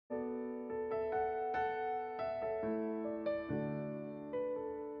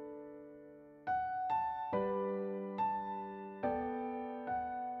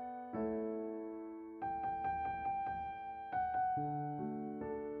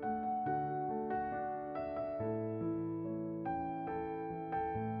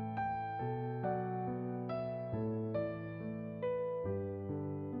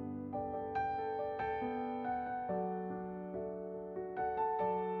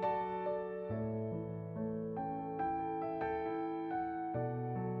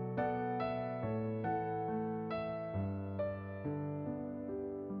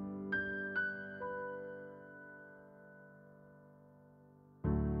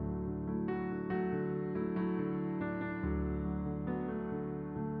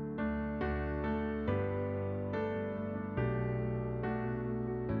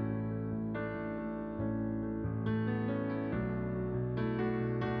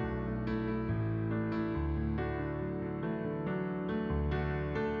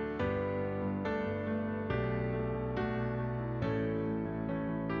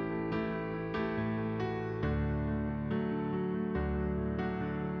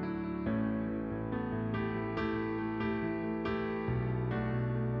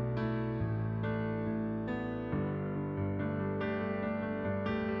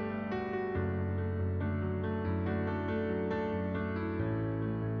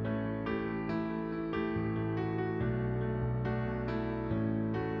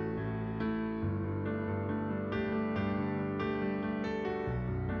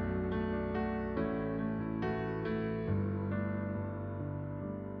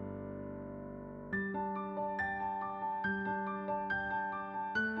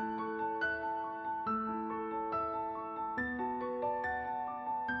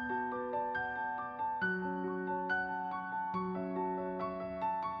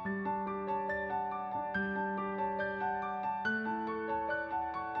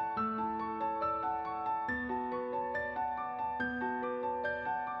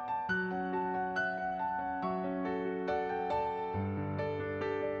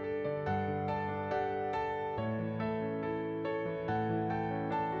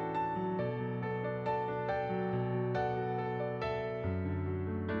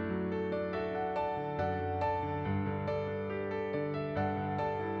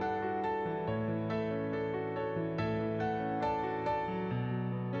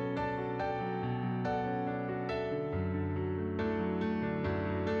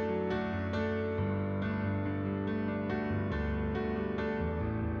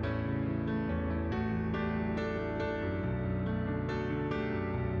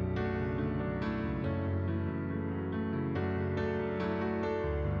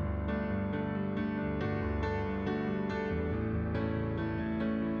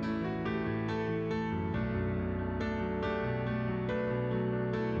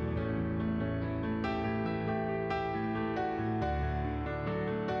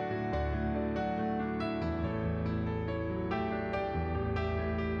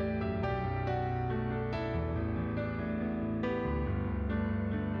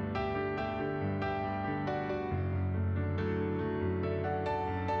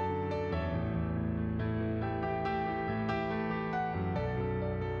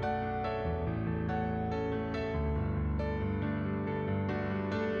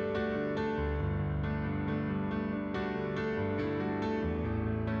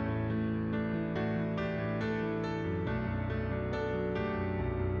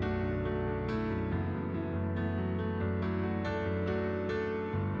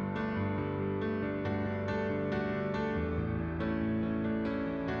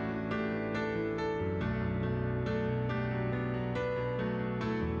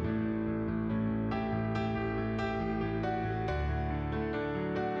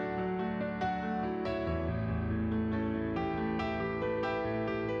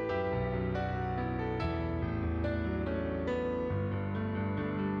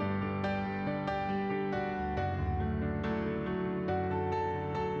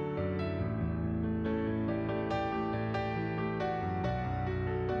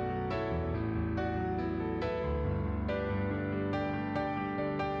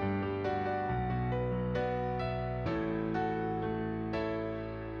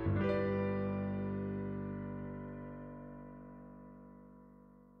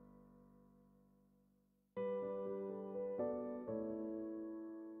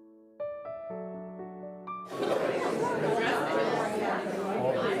Morning,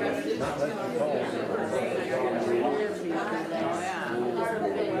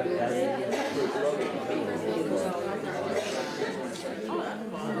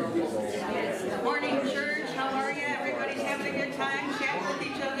 church. How are you? Everybody's having a good time chatting with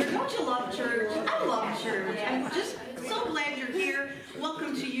each other. Don't you love church? I love church. I'm just so glad you're here.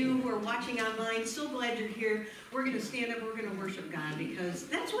 Welcome to you who are watching online. So glad you're here. We're going to stand up. We're going to worship God because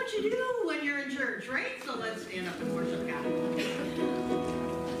that's what you do when you're in church, right? So let's stand up and worship God.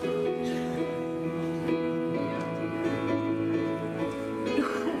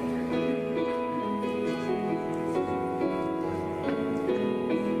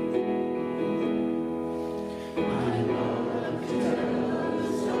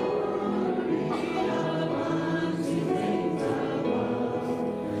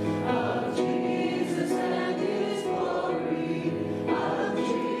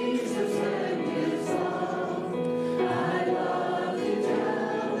 I love to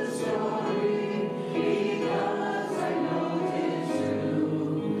tell the story.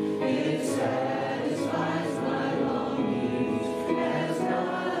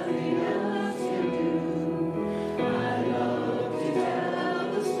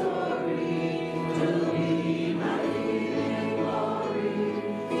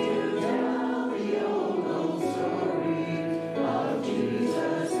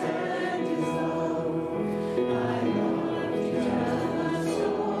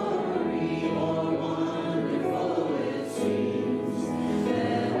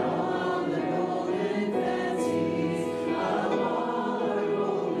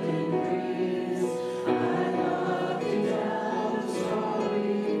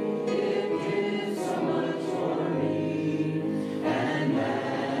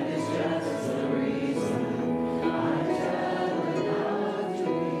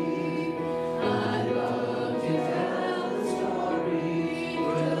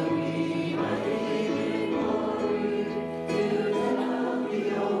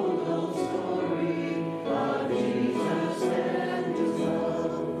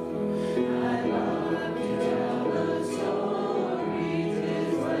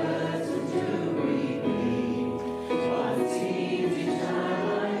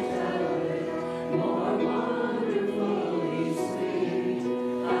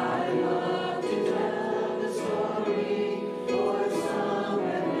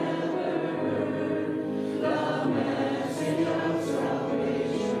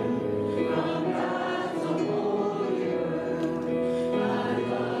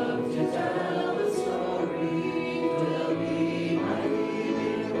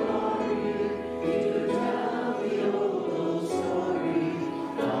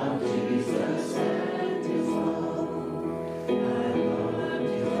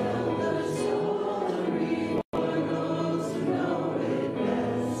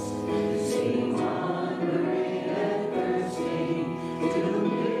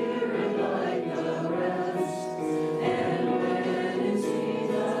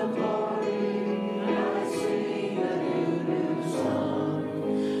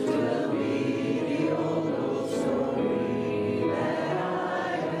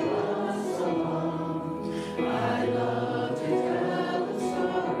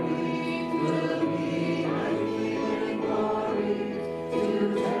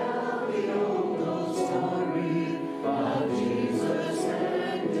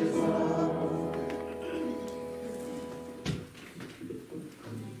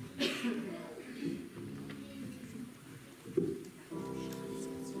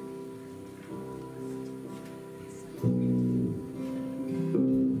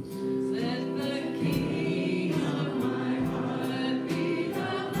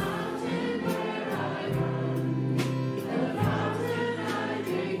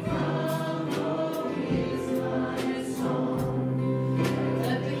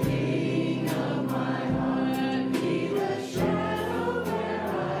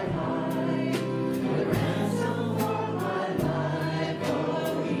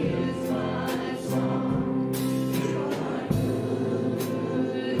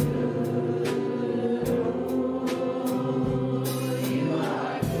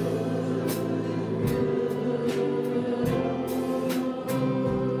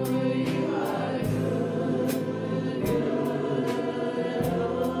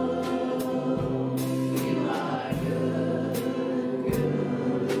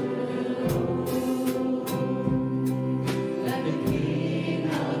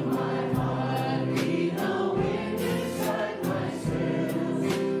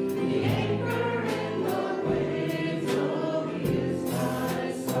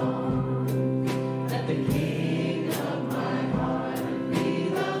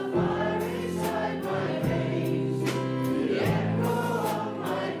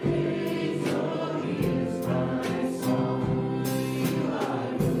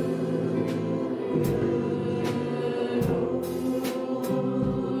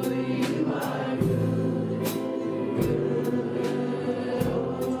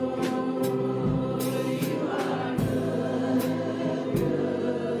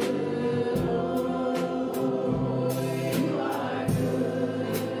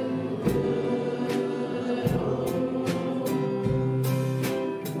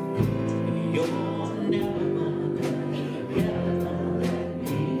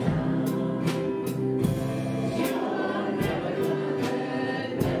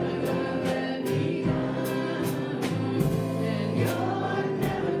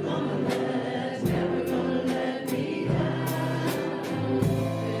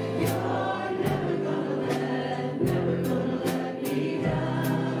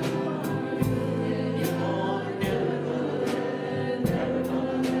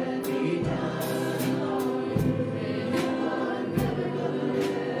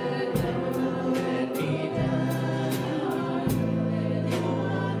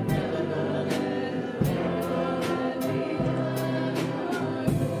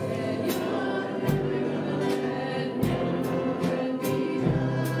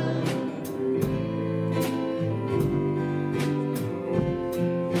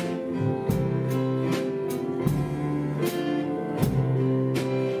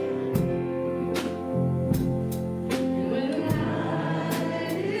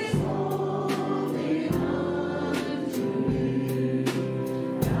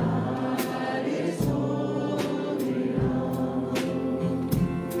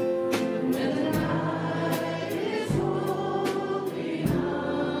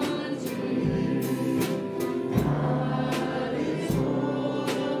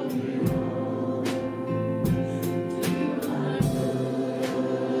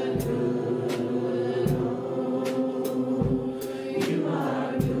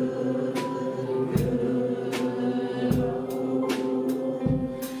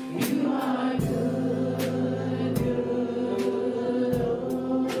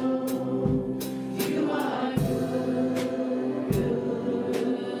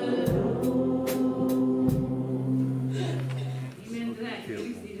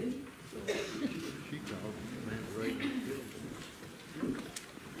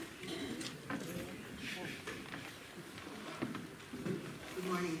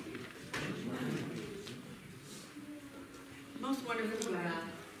 morning. Most wonderful God,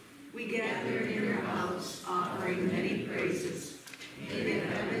 we gather in your house offering many praises. May the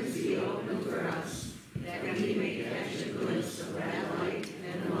heavens be open for us, that we may catch a glimpse of that light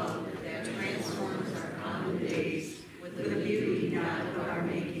and love that transforms our common days with the beauty, God, of our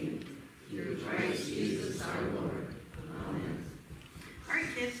making. Through Christ Jesus our Lord. Amen. All right,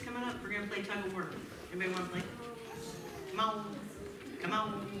 kids, come on up. We're going to play tug of war. Anybody want to play? Come on. Come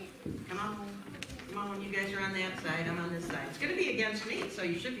on. Come on. Come on. You guys are on that side. I'm on this side. It's going to be against me, so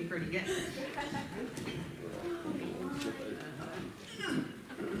you should be pretty good.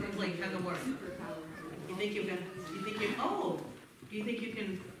 We're going to play tug of war. You think you can? You think you? Oh, do you think you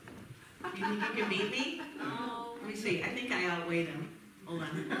can? You think you can beat me? No. Let me see. I think I outweighed him. Hold on.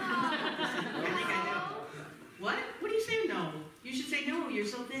 I think I do. What? What do you say? No. You should say no. You're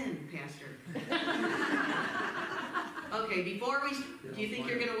so thin, Pastor. Okay. Before we, do you think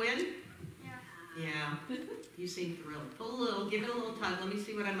you're going to win? Yeah. You seem thrilled. Pull a little. Give it a little tug. Let me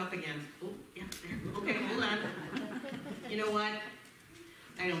see what I'm up against. Oh, yeah. There. Okay. Hold on. You know what?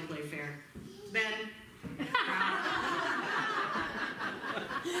 I don't play fair. Ben.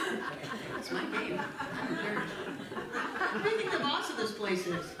 It's my game. Who do you think the boss of this place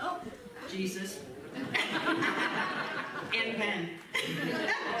is? Oh, Jesus. And Ben.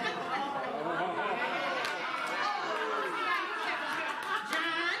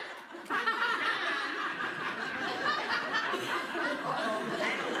 John.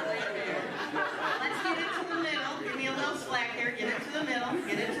 Let's get into the middle. Give me a little slack here. Get into the middle.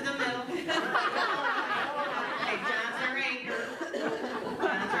 Get into the middle. Okay, John's our anchor.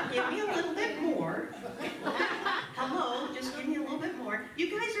 Give me a little bit more. Hello, just give me a little bit more.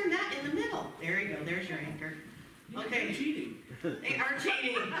 You guys are not in the middle. There you go. There's your anchor. Okay. They're cheating. They are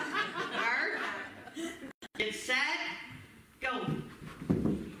cheating. Art. Get set. Go.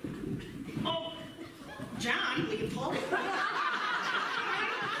 Oh, John, will you pull?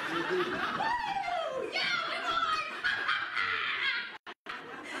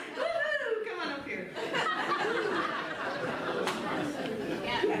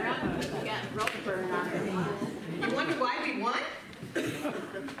 You wonder why we won?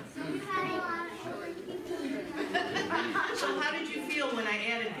 So how did you feel when I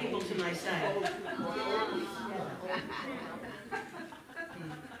added people to my side?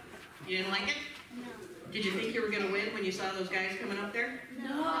 You didn't like it? No. Did you think you were going to win when you saw those guys coming up there?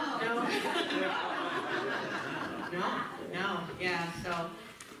 No. No? No? No. Yeah,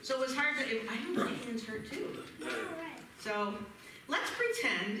 so it was hard to, I know my hands hurt too. So let's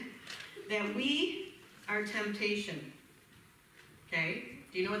pretend that we are temptation. Okay?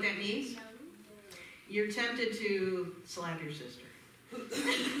 Do you know what that means? No. You're tempted to slap your sister.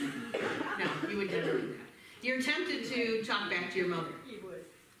 No, you would never do that. You're tempted to talk back to your mother. You would.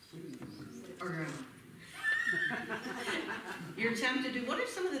 Or grandma. You're tempted to, what are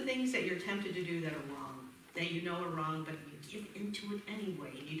some of the things that you're tempted to do that are wrong? That you know are wrong, but you give into it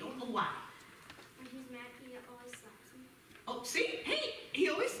anyway, and you don't know why. When he's mad, he always slaps me. Oh, see? Hey, he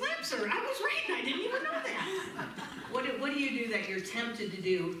always slaps her. I was right. I didn't even know that. What do you do that you're tempted to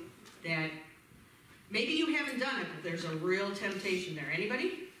do that maybe you haven't done it, but there's a real temptation there?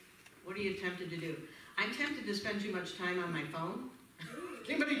 Anybody? What are you tempted to do? I'm tempted to spend too much time on my phone.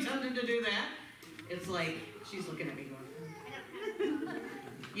 Anybody tempted to do that? It's like, she's looking at me going,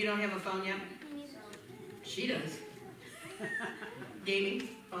 you don't have a phone yet? She does. Gaming,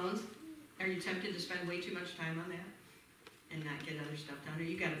 phones. Are you tempted to spend way too much time on that and not get other stuff done? Or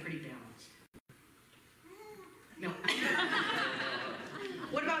you got it pretty balanced? No.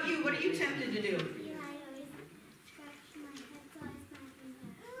 What about you? What are you tempted to do?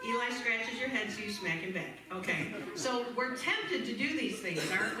 Eli scratches your head, so you smack him back. Okay. So we're tempted to do these things,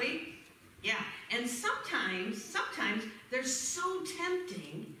 aren't we? Yeah. And sometimes they're so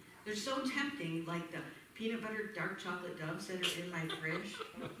tempting. They're so tempting, like the peanut butter dark chocolate doves that are in my fridge.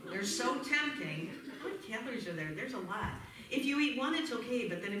 They're so tempting. How many calories are there? There's a lot. If you eat one, it's okay,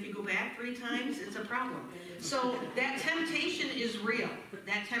 but then if you go back 3 times, it's a problem. So that temptation is real.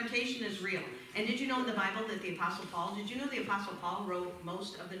 That temptation is real. And did you know in the Bible that the Apostle Paul, did you know the Apostle Paul wrote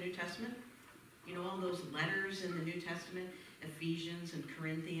most of the New Testament? You know all those letters in the New Testament? Ephesians and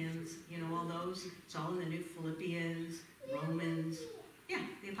Corinthians, you know all those? It's all in the New Philippians, Romans. Yeah,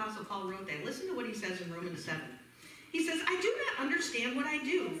 the Apostle Paul wrote that. Listen to what he says in Romans 7. He says, I do not understand what I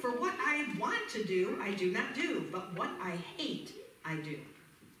do. For what I want to do, I do not do. But what I hate, I do.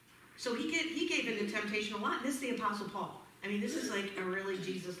 So he gave into temptation a lot. And this is the Apostle Paul. I mean, this is like a really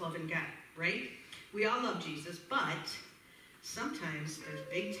Jesus-loving guy, right? We all love Jesus, but sometimes there's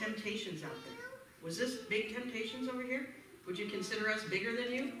big temptations out there. Was this big temptations over here? Would you consider us bigger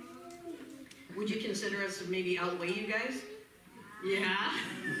than you? Would you consider us to maybe outweigh you guys? Yeah.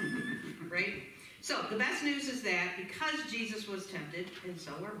 Right? So the best news is that because Jesus was tempted, and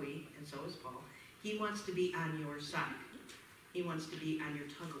so are we, and so is Paul, he wants to be on your side. He wants to be on your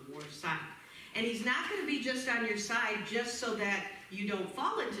tug-of-war side. And he's not going to be just on your side just so that you don't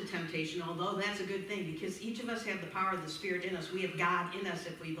fall into temptation, although that's a good thing because each of us have the power of the Spirit in us. We have God in us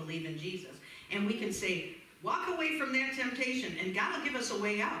if we believe in Jesus. And we can say, walk away from that temptation, and God will give us a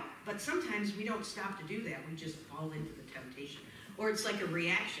way out. But sometimes we don't stop to do that. We just fall into the temptation. Or it's like a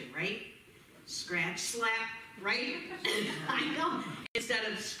reaction, right? Scratch, slap, right? I know.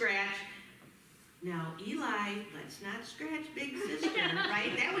 Instead of scratch. Now, Eli, let's not scratch big sister,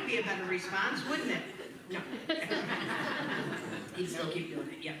 right? That would be a better response, wouldn't it? No. He'd still keep doing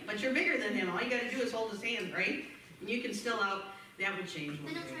it, yeah. But you're bigger than him. All you got to do is hold his hand, right? And you can still out. That would change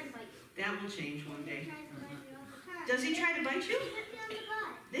one day. Then he'll try to bite you. That will change one day. He tries to bite you all the time. Does he try to bite you? He hit me on the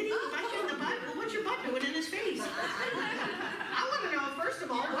butt. Did he bite you in the butt? Well, what's your butt doing in his face? I want to know, first of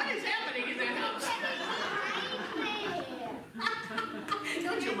all, what is happening in that house?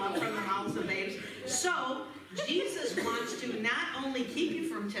 Don't you love from the mouths of babes? So, Jesus wants to not only keep you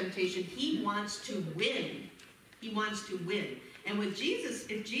from temptation, he wants to win. He wants to win. And with Jesus,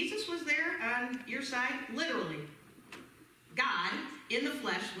 if Jesus was there on your side, literally, God in the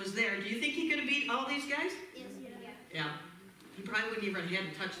flesh was there, do you think he could have beat all these guys? Yes. Yeah. He probably wouldn't even have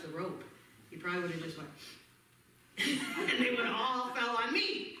had to touch the rope. He probably would have just went, and they would have all fell on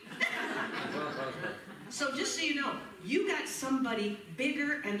me. So just so you know, you got somebody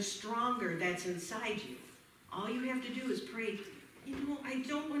bigger and stronger that's inside you. All you have to do is pray, you know, I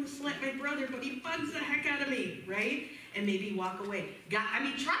don't want to slap my brother, but he bugs the heck out of me, right? And maybe walk away. God, I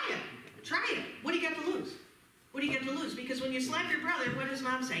mean, try it. Try it. What do you got to lose? What do you got to lose? Because when you slap your brother, what does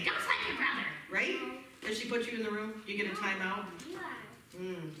mom say? Don't slap your brother, right? Does she put you in the room? Do you get a timeout?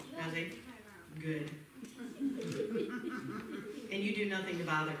 Does he? Good. And you do nothing to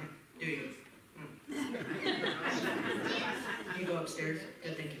bother him, do you? You go upstairs?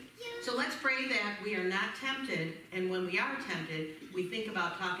 Good thinking. So let's pray that we are not tempted, and when we are tempted, we think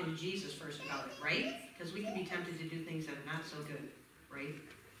about talking to Jesus first about it, right? Because we can be tempted to do things that are not so good, right?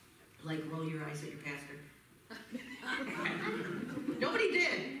 Like roll your eyes at your pastor. Nobody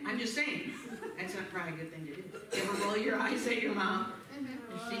did. I'm just saying. That's not probably a good thing to do. You ever roll your eyes at your mom? And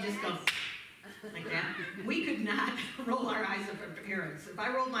she just goes like that. We could not roll our eyes at our parents. If I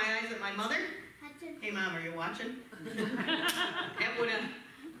rolled my eyes at my mother, hey mom, are you watching? That would have,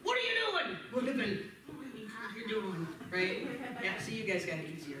 what are you doing? Would have been, what you're doing, right? Yeah, so you guys got it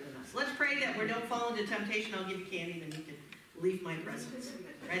easier than us. Let's pray that we don't fall into temptation. I'll give you candy, then you can leave my presence.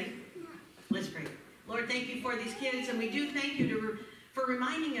 Ready? Let's pray. Lord, thank you for these kids, and we do thank you for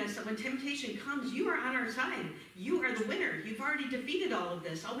reminding us that when temptation comes, you are on our side. You are the winner. You've already defeated all of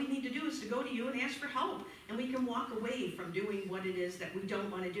this. All we need to do is to go to you and ask for help, and we can walk away from doing what it is that we don't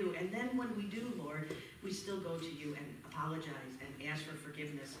want to do. And then when we do, Lord, we still go to you and apologize and ask for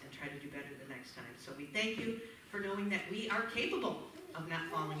forgiveness and try to do better the next time. So we thank you for knowing that we are capable of not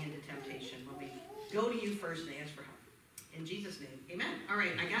falling into temptation when we go to you first and ask for help. In Jesus' name, amen. All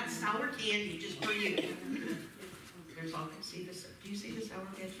right, I got sour candy just for you. There's all, see this, do you see the sour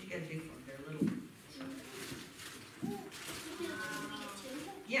candy? You got big ones, they're little. So.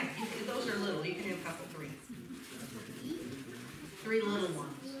 Yeah, those are little, you can have a couple, three. Three little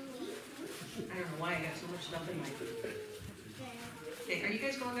ones. I don't know why I got so much stuff in my food. Okay, are you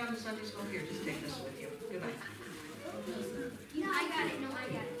guys going down to Sunday school? Here, just take this with you. Goodbye. No, I got it. No,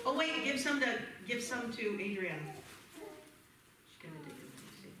 I got it. Oh wait, give some to Adrienne.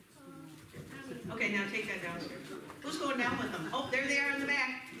 Okay, now take that downstairs. Who's going down with them? Oh, there they are in the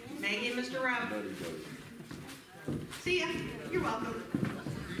back. Maggie and Mr. Rob. See ya. You're welcome.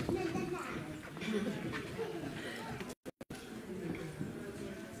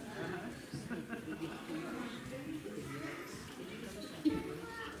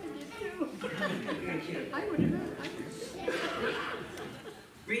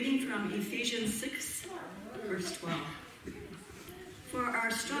 Reading from Ephesians 6, verse 12. For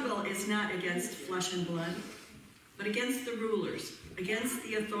our struggle is not against flesh and blood, but against the rulers, against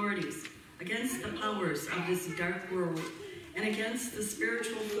the authorities, against the powers of this dark world, and against the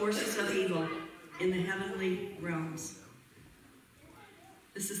spiritual forces of evil in the heavenly realms.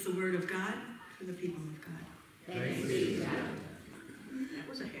 This is the word of God for the people of God. Thanks be to God. That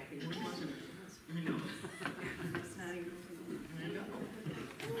was a happy one, wasn't it? I know.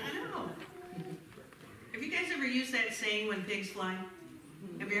 I know. Have you guys ever used that saying, when pigs fly?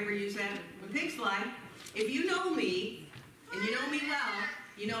 Have you ever used that? When pigs fly, if you know me, and you know me well,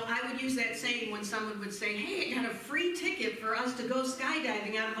 You know, I would use that saying when someone would say, hey, I got a free ticket for us to go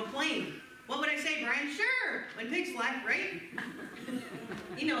skydiving out of a plane. What would I say, Brian? Sure, when pigs fly, right?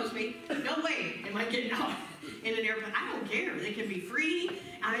 He knows me. No way am I getting out in an airplane. I don't care. They can be free.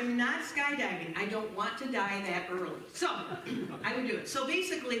 I'm not skydiving. I don't want to die that early. So, I would do it. So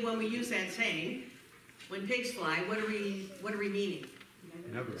basically, when we use that saying, when pigs fly, what are we meaning?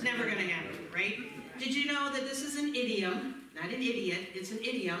 Never. It's never going to happen, right? Did you know that this is an idiom? Not an idiot, it's an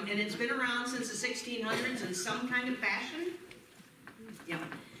idiom, and it's been around since the 1600s in some kind of fashion. Yeah.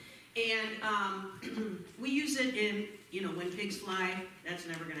 And we use it in, you know, when pigs fly, that's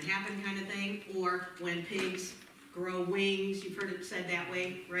never going to happen kind of thing, or when pigs grow wings, you've heard it said that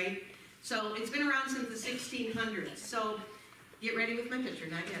way, right? So it's been around since the 1600s. So get ready with my picture,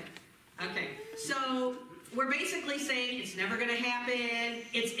 not yet. Okay, so we're basically saying it's never going to happen,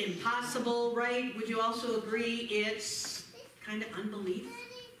 it's impossible, right? Would you also agree it's kind of unbelief?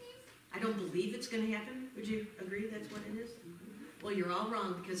 I don't believe it's going to happen. Would you agree that's what it is? Well, you're all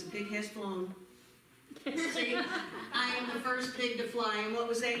wrong because the pig has flown. See, I am the first pig to fly. And what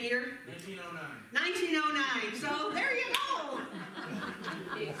was that year? 1909. 1909. So there you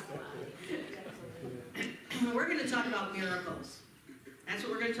go. We're going to talk about miracles. That's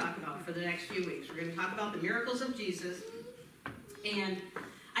what we're going to talk about for the next few weeks. We're going to talk about the miracles of Jesus. And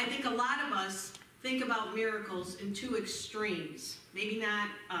I think a lot of us think about miracles in two extremes. Maybe not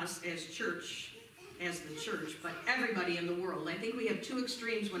us as the church, but everybody in the world. I think we have two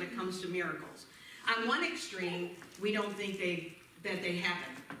extremes when it comes to miracles. On one extreme, we don't think that they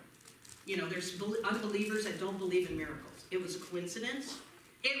happen. You know, there's unbelievers that don't believe in miracles. It was a coincidence.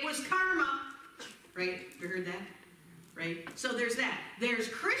 It was karma. Right? You heard that? Right? So there's that. There's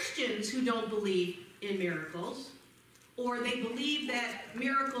Christians who don't believe in miracles, or they believe that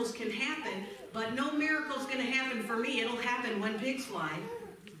miracles can happen, but no miracle's going to happen for me. It'll happen when pigs fly.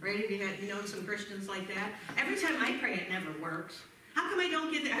 Right? Have you known some Christians like that? Every time I pray, it never works. How come I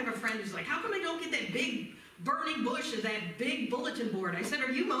don't get that? I have a friend who's like, how come I don't get that big burning bush of that big bulletin board? I said,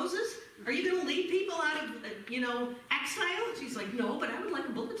 are you Moses? Are you going to lead people out of, exile? She's like, no, but I would like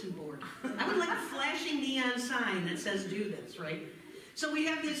a bulletin board. I would like a flashing neon sign that says do this, right? So we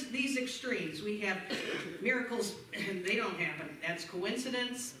have these extremes. We have miracles, and they don't happen. That's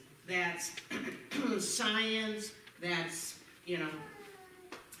coincidence. That's science. That's,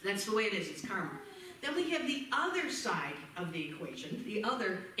 that's the way it is. It's karma. Then we have the other side of the equation, the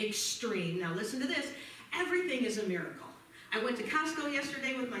other extreme. Now listen to this. Everything is a miracle. I went to Costco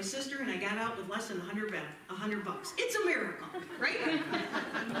yesterday with my sister, and I got out with less than $100. It's a miracle, right?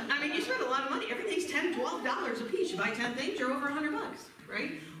 I mean, you spend a lot of money. Everything's $10, $12 a piece. You buy 10 things, you're over $100,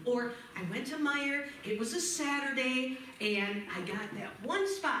 right? Or I went to Meijer. It was a Saturday, and I got that one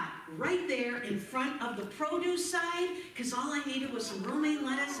spot right there in front of the produce side because all I needed was some romaine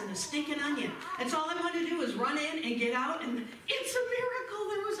lettuce and a stinking onion. That's all I wanted to do was run in and get out, and it's a miracle.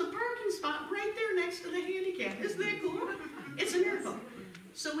 There was a parking spot right there next to the handicap. Isn't that cool? It's a miracle.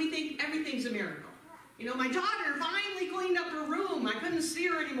 So we think everything's a miracle. My daughter finally cleaned up her room. I couldn't see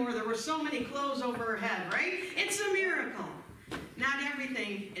her anymore. There were so many clothes over her head, right? It's a miracle. Not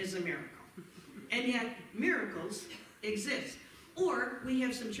everything is a miracle. And yet, miracles exist. Or we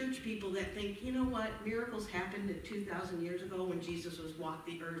have some church people that think, you know what, miracles happened 2,000 years ago when Jesus walked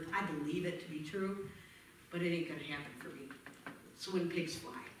the earth. I believe it to be true, but it ain't going to happen for me. So when pigs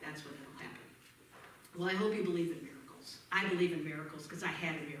fly, that's when it'll happen. Well, I hope you believe in miracles. I believe in miracles because I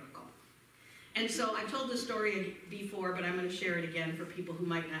had a miracle. And so I've told this story before, but I'm going to share it again for people who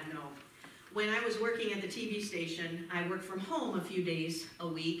might not know. When I was working at the TV station, I worked from home a few days a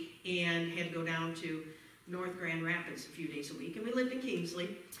week and had to go down to North Grand Rapids a few days a week. And we lived in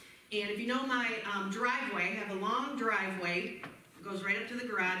Kingsley. And if you know my driveway, I have a long driveway. It goes right up to the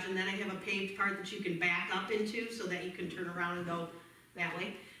garage, and then I have a paved part that you can back up into so that you can turn around and go that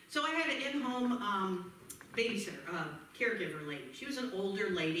way. So I had an in-home babysitter, caregiver lady. She was an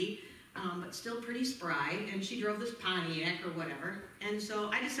older lady, but still pretty spry, and she drove this Pontiac or whatever. And so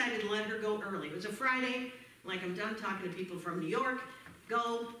I decided to let her go early. It was a Friday, like I'm done talking to people from New York,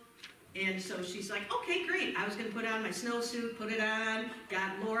 go. And so she's like, okay, great. I was going to put on my snowsuit, put it on,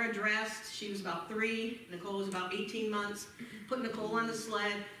 got Laura dressed. She was about 3, Nicole was about 18 months. Put Nicole on the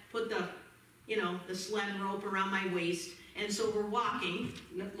sled, put the sled rope around my waist. And so we're walking,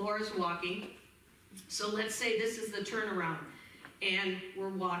 Laura's walking. So let's say this is the turnaround. And we're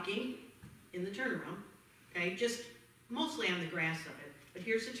walking in the turnaround, okay, just mostly on the grass of it. But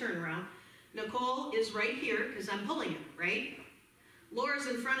here's the turnaround. Nicole is right here because I'm pulling it, right? Laura's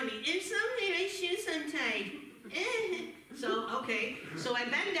in front of me. And someday my shoes untied. So, okay, so I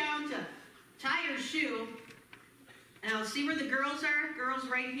bend down to tie her shoe. Now, see where the girls are? Girls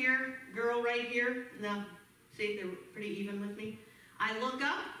right here, girl right here. Now, see, they're pretty even with me. I look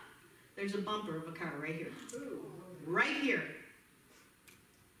up, there's a bumper of a car right here. Right here.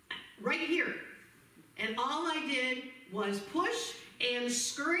 Right here. And all I did was push and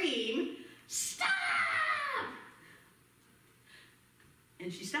scream, "Stop!"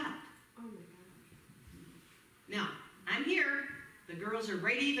 And she stopped. Oh my God. Now, I'm here. The girls are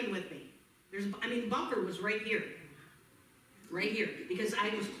right even with me. The bumper was right here. Right here. Because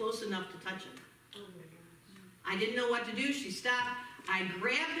I was close enough to touch it. Oh my gosh. I didn't know what to do. She stopped. I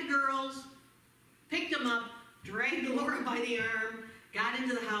grabbed the girls, picked them up, dragged Laura by the arm, got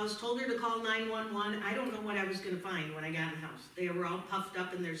into the house, told her to call 911. I don't know what I was going to find when I got in the house. They were all puffed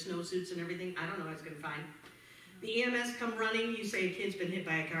up in their snowsuits and everything. I don't know what I was going to find. The EMS come running. You say a kid's been hit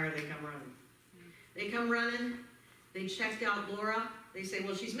by a car, they come running. They come running. They checked out Laura. They say,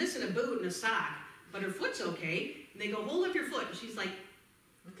 well, she's missing a boot and a sock, but her foot's okay. And they go, hold up your foot. And she's like,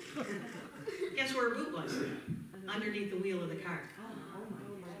 guess where her boot was? Underneath the wheel of the car.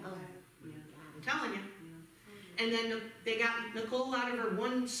 I'm telling you. And then they got Nicole out of her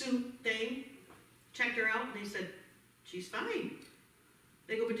one suit thing, checked her out, and they said, she's fine.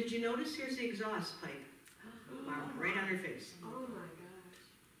 They go, but did you notice? Here's the exhaust pipe. Wow, right on her face. Oh my gosh.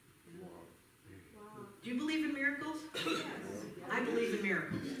 Wow. Do you believe in miracles? Yes. I believe in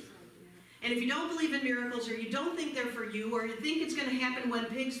miracles. And if you don't believe in miracles, or you don't think they're for you, or you think it's going to happen when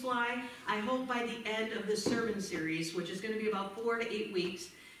pigs fly, I hope by the end of this sermon series, which is going to be about 4 to 8 weeks,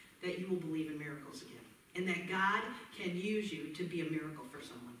 that you will believe in miracles again. And that God can use you to be a miracle for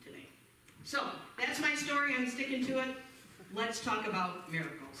someone today. So, that's my story. I'm sticking to it. Let's talk about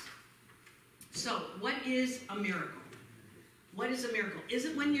miracles. So, what is a miracle? What is a miracle? Is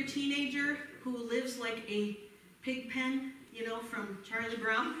it when your teenager who lives like a pig pen, you know, from Charlie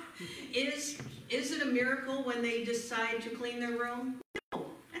Brown? Is it a miracle when they decide to clean their room? No,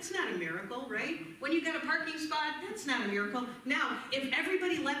 that's not a miracle, right? When you got a parking spot, that's not a miracle. Now, if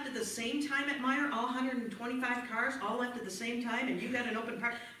everybody left at the same time at Meijer, all 125 cars all left at the same time, and you got an open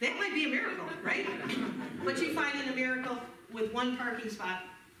park, that might be a miracle, right? But you find in a miracle with one parking spot,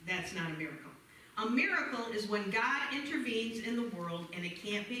 that's not a miracle. A miracle is when God intervenes in the world and it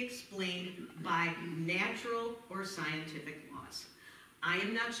can't be explained by natural or scientific laws. I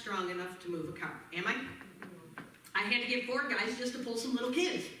am not strong enough to move a car, am I? I had to get 4 guys just to pull some little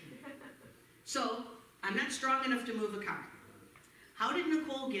kids. So, I'm not strong enough to move a car. How did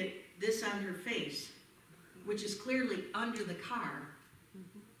Nicole get this on her face, which is clearly under the car,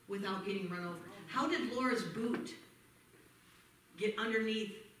 without getting run over? How did Laura's boot get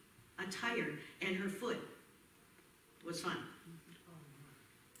underneath a tire and her foot was fine?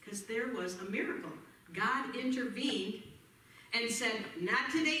 Because there was a miracle. God intervened and said, not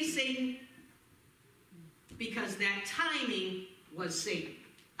today, Satan, because that timing was Satan,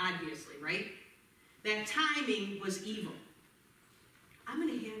 obviously, right? That timing was evil. I'm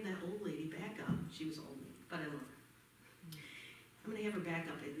going to have that old lady back up. She was old, but I love her. I'm going to have her back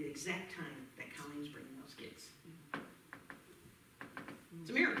up at the exact time that Colleen's bringing those kids. It's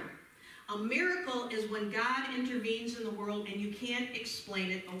a miracle. A miracle is when God intervenes in the world and you can't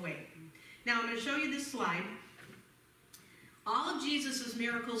explain it away. Now, I'm going to show you this slide. All of Jesus'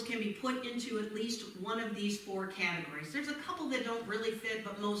 miracles can be put into at least one of these 4 categories. There's a couple that don't really fit,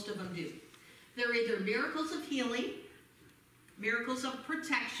 but most of them do. They're either miracles of healing, miracles of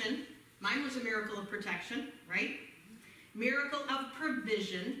protection. Mine was a miracle of protection, right? Miracle of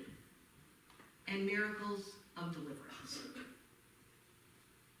provision, and miracles of deliverance.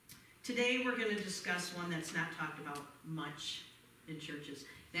 Today we're going to discuss one that's not talked about much in churches.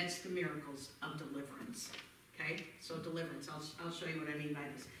 That's the miracles of deliverance. Okay? So deliverance. I'll show you what I mean by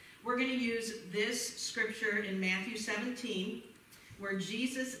this. We're going to use this scripture in Matthew 17 where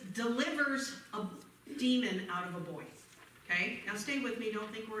Jesus delivers a demon out of a boy. Okay? Now stay with me.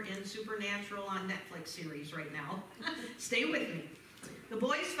 Don't think we're in Supernatural on Netflix series right now. Stay with me. The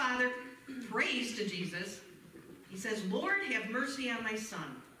boy's father prays to Jesus. He says, Lord, have mercy on my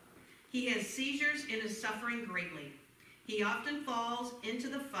son. He has seizures and is suffering greatly. He often falls into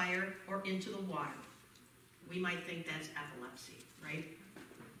the fire or into the water. We might think that's epilepsy, right?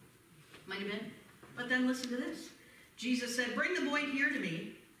 Might have been. But then listen to this. Jesus said, bring the boy here to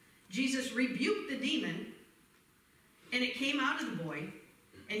me. Jesus rebuked the demon, and it came out of the boy,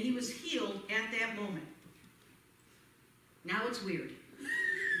 and he was healed at that moment. Now it's weird.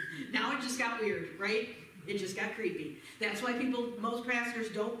 Now it just got weird, right? It just got creepy. That's why most pastors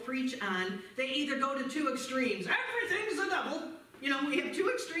don't preach on, they either go to 2 extremes. Everything's the devil. You know, we have 2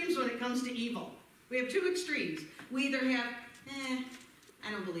 extremes when it comes to evil. We have 2 extremes. We either have,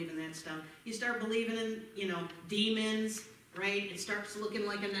 I don't believe in that stuff. You start believing in, demons, right? It starts looking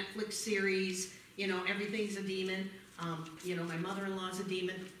like a Netflix series. Everything's a demon. My mother-in-law's a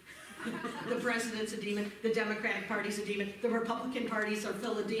demon. The president's a demon. The Democratic Party's a demon. The Republican parties are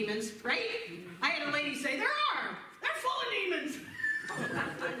full of demons, right? I had a lady say, they're full of demons. No,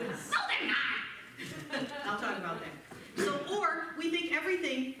 they're not. I'll talk about that. So, or we think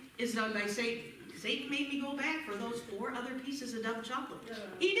everything is done by Satan. Satan made me go back for those 4 other pieces of double chocolate.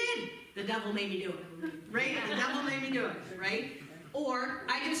 He did. The devil made me do it, right? The devil made me do it, right? Or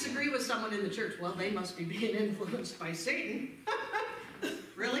I disagree with someone in the church. Well, they must be being influenced by Satan.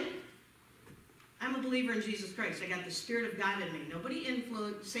 Really? I'm a believer in Jesus Christ. I got the Spirit of God in me.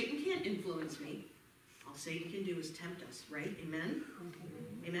 Satan can't influence me. All Satan can do is tempt us, right? Amen?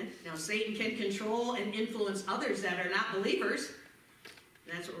 Amen? Now, Satan can control and influence others that are not believers.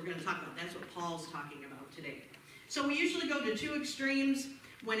 That's what we're going to talk about. That's what Paul's talking about today. So we usually go to 2 extremes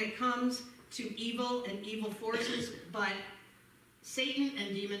when it comes to evil and evil forces, but Satan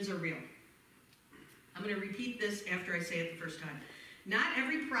and demons are real. I'm going to repeat this after I say it the first time. Not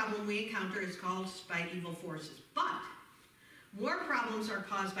every problem we encounter is caused by evil forces, but more problems are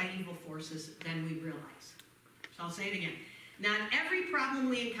caused by evil forces than we realize. So I'll say it again. Not every problem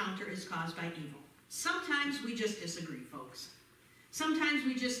we encounter is caused by evil. Sometimes we just disagree, folks. Sometimes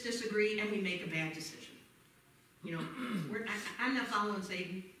we just disagree and we make a bad decision. I'm not following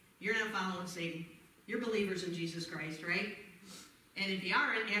Satan. You're not following Satan. You're believers in Jesus Christ, right? And if you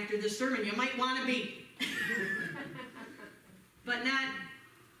aren't, after this sermon, you might want to be.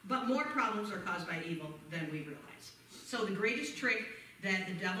 But more problems are caused by evil than we realize. So the greatest trick that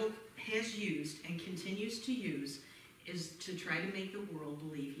the devil has used and continues to use is to try to make the world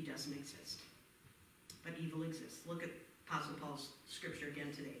believe he doesn't exist. But evil exists. Look at Apostle Paul's scripture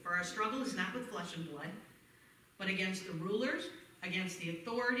again today. For our struggle is not with flesh and blood, but against the rulers, against the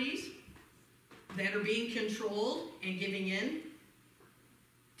authorities that are being controlled and giving in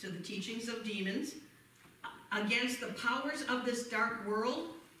to the teachings of demons, against the powers of this dark world,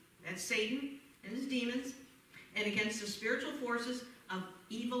 that's Satan and his demons, and against the spiritual forces of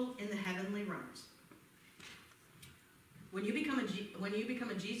evil in the heavenly realms. When you become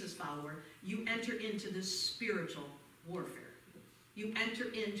a Jesus follower, you enter into this spiritual warfare. You enter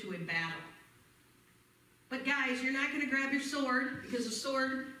into a battle. But guys, you're not going to grab your sword, because the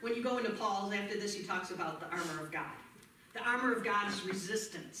sword, when you go into Paul's, after this he talks about the armor of God. The armor of God is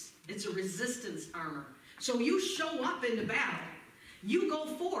resistance. It's a resistance armor. So you show up into battle. You go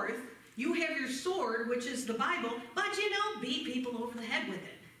forth. You have your sword, which is the Bible, but beat people over the head with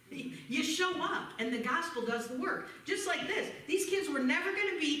it. You show up, and the gospel does the work. Just like this. These kids were never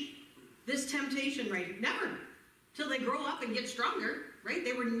going to beat this temptation, right? Never. Till they grow up and get stronger, right?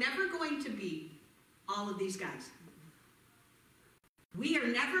 They were never going to beat all of these guys. We are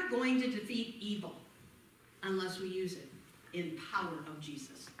never going to defeat evil unless we use it in power of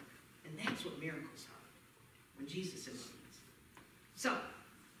Jesus. And that's what miracles are, when Jesus intervenes. So,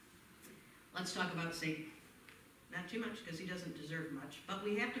 let's talk about Satan. Not too much, because he doesn't deserve much, but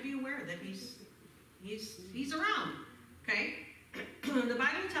we have to be aware that he's around, okay? The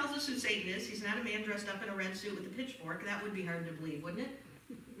Bible tells us who Satan is. He's not a man dressed up in a red suit with a pitchfork. That would be hard to believe, wouldn't it?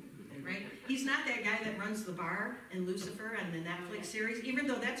 Right? He's not that guy that runs the bar in Lucifer and the Netflix series, even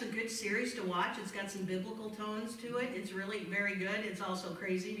though that's a good series to watch. It's got some biblical tones to it. It's really very good. It's also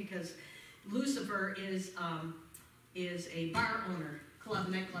crazy because Lucifer is a bar owner,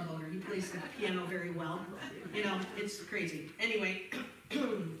 nightclub owner. He plays the piano very well. It's crazy. Anyway,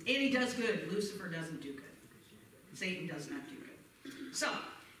 and he does good. Lucifer doesn't do good. Satan does not do good. So,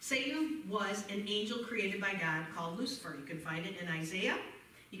 Satan was an angel created by God called Lucifer. You can find it in Isaiah.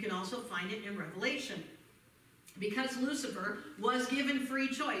 You can also find it in Revelation. Because Lucifer was given free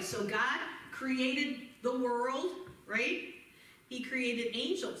choice. So God created the world, right? He created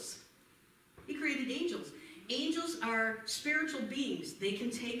angels. He created angels. Angels are spiritual beings. They can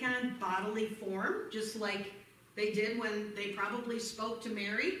take on bodily form, just like they did when they probably spoke to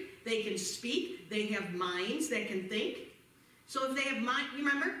Mary. They can speak. They have minds that can think. So if they have mind, you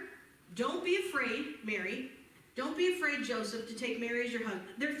remember, don't be afraid, Mary. Don't be afraid, Joseph, to take Mary as your husband.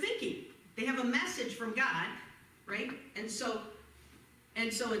 They're thinking. They have a message from God, right? And so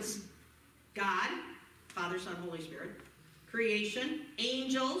it's God, Father, Son, Holy Spirit, creation,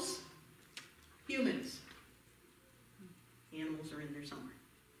 angels, humans. Animals are in there somewhere.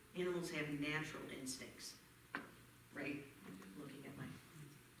 Animals have natural instincts, right? Looking at my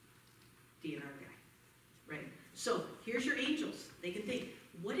DNR guy, right? So here's your angels. They can think.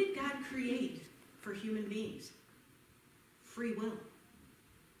 What did God create for human beings? Free will,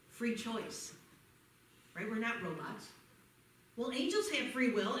 free choice, right? We're not robots. Well, angels have free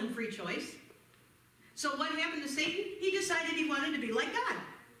will and free choice. So what happened to Satan? He decided he wanted to be like God.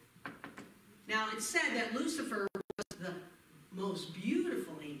 Now, it's said that Lucifer was the most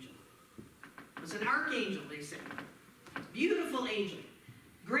beautiful angel. It was an archangel, they said. Beautiful angel.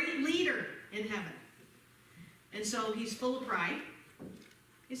 Great leader in heaven. And so he's full of pride.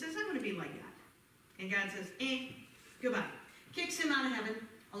 He says, I want to be like God. And God says, goodbye. Kicks him out of heaven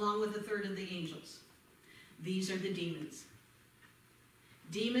along with a third of the angels. These are the demons.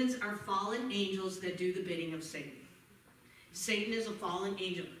 Demons are fallen angels that do the bidding of Satan. Satan is a fallen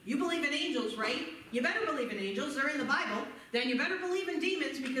angel. You believe in angels, right? You better believe in angels. They're in the Bible. Then you better believe in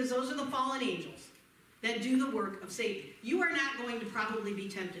demons because those are the fallen angels that do the work of Satan. You are not going to probably be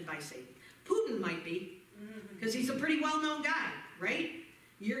tempted by Satan. Putin might be because he's a pretty well-known guy, right?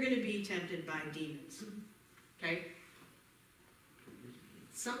 You're going to be tempted by demons, okay?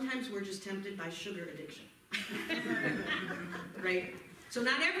 Sometimes we're just tempted by sugar addiction, right? So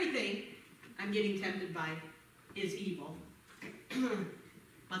not everything I'm getting tempted by is evil,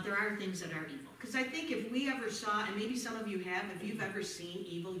 but there are things that are evil. Because I think if we ever saw, and maybe some of you have, if you've ever seen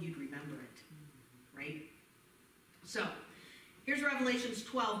evil, you'd remember it, right? So, here's Revelations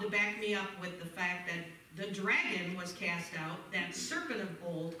 12 to back me up with the fact that the dragon was cast out, that serpent of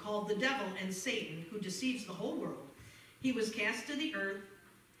old, called the devil and Satan, who deceives the whole world. He was cast to the earth,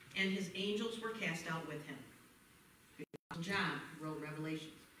 and his angels were cast out with him. John wrote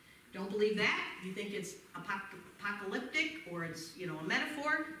Revelations. Don't believe that? You think it's apocalyptic or it's, a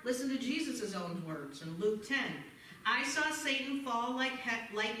metaphor? Listen to Jesus' own words in Luke 10. I saw Satan fall like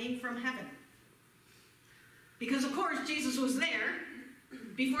lightning from heaven. Because, of course, Jesus was there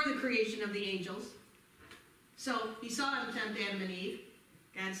before the creation of the angels. So he saw him tempt Adam and Eve.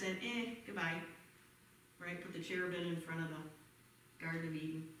 God said, goodbye. Right? Put the cherubim in front of the Garden of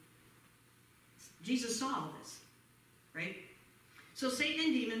Eden. Jesus saw all this. Right? So Satan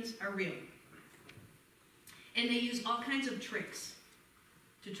and demons are real. And they use all kinds of tricks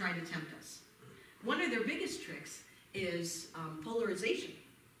to try to tempt us. One of their biggest tricks is polarization.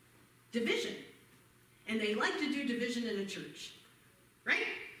 Division. And they like to do division in a church. Right?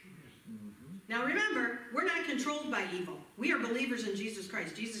 Now remember, we're not controlled by evil. We are believers in Jesus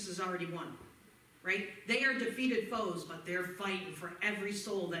Christ. Jesus has already won. Right? They are defeated foes, but they're fighting for every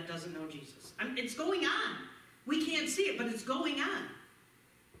soul that doesn't know Jesus. It's going on. We can't see it, but it's going on.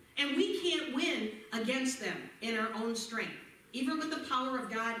 And we can't win against them in our own strength. Even with the power of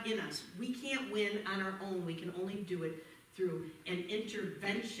God in us, we can't win on our own. We can only do it through an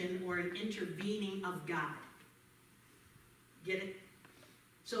intervention or an intervening of God. Get it?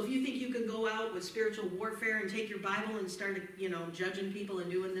 So if you think you can go out with spiritual warfare and take your Bible and start, judging people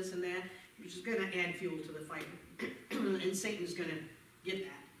and doing this and that, you're just going to add fuel to the fire. And Satan's going to get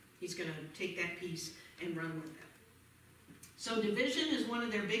that. He's going to take that piece and run with that. So division is one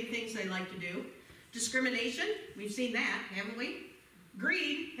of their big things they like to do. Discrimination, we've seen that, haven't we?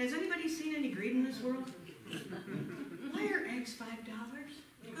 Greed, has anybody seen any greed in this world? Why are eggs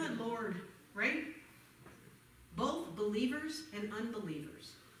 $5? Good Lord, right? Both believers and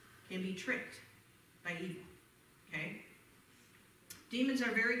unbelievers can be tricked by evil, okay? Demons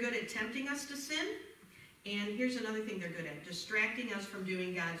are very good at tempting us to sin, and here's another thing they're good at, distracting us from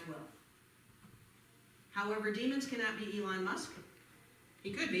doing God's will. However, demons cannot be Elon Musk.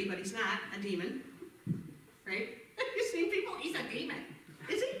 He could be, but he's not a demon. Right? You've seen people? He's a demon.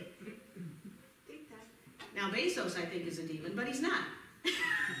 Is he? Now, Bezos, I think, is a demon, but he's not.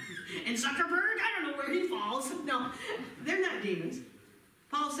 And Zuckerberg, I don't know where he falls. No, they're not demons.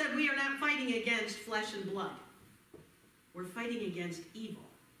 Paul said we are not fighting against flesh and blood. We're fighting against evil.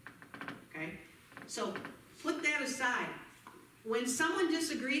 Okay? So, put that aside. When someone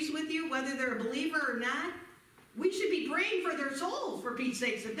disagrees with you, whether they're a believer or not, we should be praying for their souls, for Pete's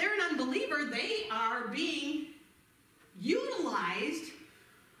sake. If they're an unbeliever, they are being utilized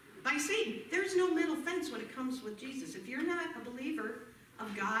by Satan. There's no middle fence when it comes with Jesus. If you're not a believer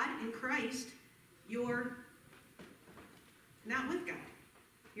of God in Christ, you're not with God.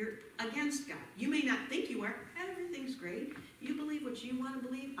 You're against God. You may not think you are. Everything's great. You believe what you want to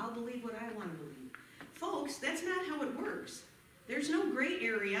believe. I'll believe what I want to believe. Folks, that's not how it works. There's no gray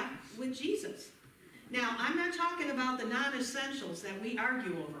area with Jesus. Now, I'm not talking about the non-essentials that we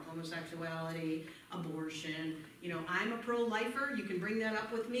argue over, homosexuality, abortion. I'm a pro-lifer. You can bring that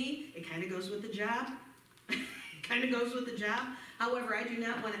up with me. It kind of goes with the job. However, I do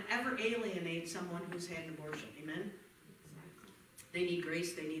not want to ever alienate someone who's had an abortion. Amen? They need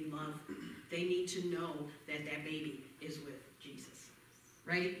grace. They need love. They need to know that that baby is with Jesus.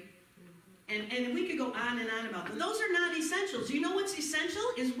 Right? And we could go on and on about them. Those are not essentials. You know what's essential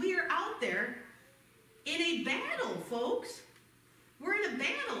is we are out there in a battle, folks. We're in a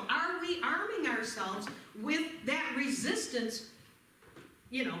battle. Are we arming ourselves with that resistance?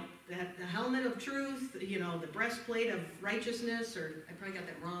 You know, the helmet of truth, you know, the breastplate of righteousness, or I probably got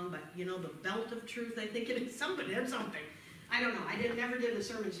that wrong, but you know, the belt of truth, I think it is somebody, that's something. I don't know. I never did a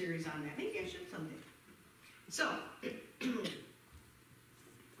sermon series on that. Maybe I should someday. So,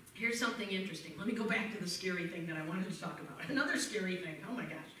 here's something interesting. Let me go back to the scary thing that I wanted to talk about. Another scary thing. Oh my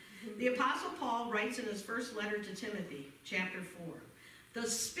gosh. The Apostle Paul writes in his first letter to Timothy, chapter 4, the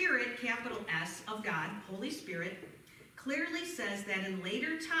Spirit, capital S, of God, Holy Spirit, clearly says that in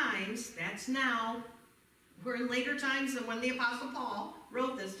later times, that's now, we're in later times than when the Apostle Paul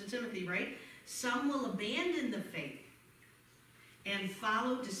wrote this to Timothy, right? Some will abandon the faith and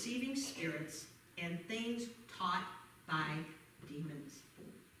follow deceiving spirits and things taught by demons.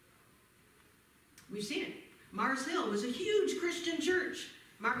 We've seen it. Mars Hill was a huge Christian church.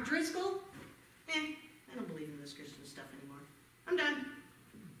 Mark Driscoll, I don't believe in this Christian stuff anymore. I'm done.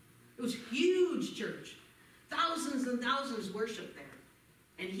 It was a huge church. Thousands and thousands worshiped there.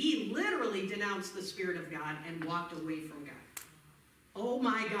 And he literally denounced the Spirit of God and walked away from God. Oh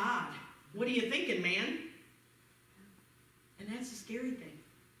my God. What are you thinking, man? And that's a scary thing.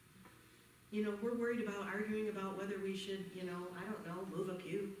 You know, we're worried about arguing about whether we should, you know, I don't know, move a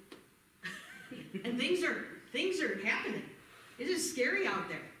pew. And things are happening. It is scary out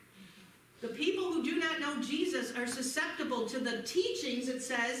there. The people who do not know Jesus are susceptible to the teachings, it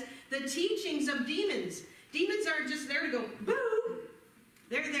says, the teachings of demons. Demons aren't just there to go, boo.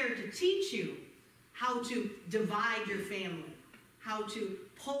 They're there to teach you how to divide your family, how to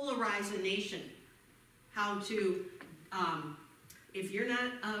polarize a nation, how to, if you're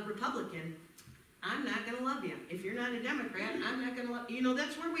not a Republican, I'm not going to love you. If you're not a Democrat, I'm not going to love you. You know,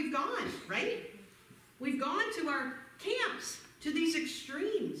 that's where we've gone, right? We've gone to our camps, to these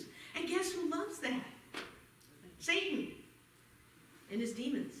extremes. And guess who loves that? Satan and his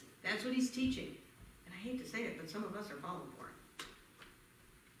demons. That's what he's teaching. And I hate to say it, but some of us are falling for it.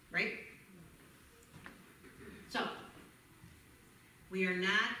 Right? So, we are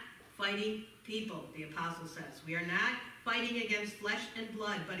not fighting people, the apostle says. We are not fighting against flesh and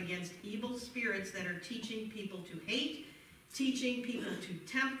blood, but against evil spirits that are teaching people to hate, teaching people to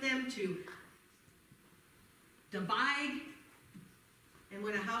tempt them, to divide. And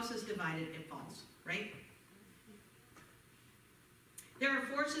when a house is divided, it falls, right? There are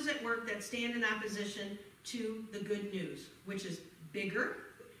forces at work that stand in opposition to the good news, which is bigger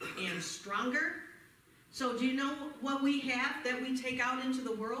and stronger. So do you know what we have that we take out into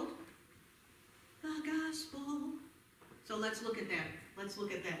the world? The gospel. So let's look at that. Let's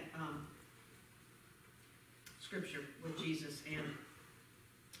look at that scripture with Jesus and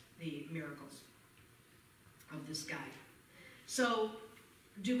the miracles of this guy. So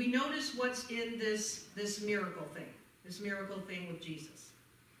do we notice what's in this miracle thing? This miracle thing with Jesus.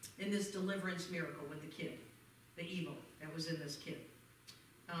 In this deliverance miracle with the kid. The evil that was in this kid.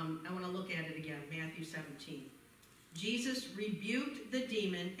 I want to look at it again. Matthew 17. Jesus rebuked the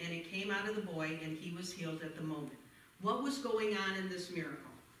demon and it came out of the boy and he was healed at the moment. What was going on in this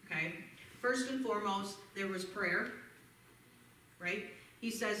miracle? Okay. First and foremost, there was prayer. Right?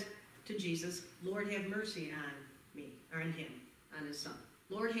 He says to Jesus, Lord, have mercy on me, or on him, on his son.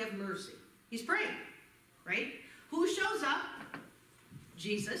 Lord, have mercy. He's praying. Right? Who shows up?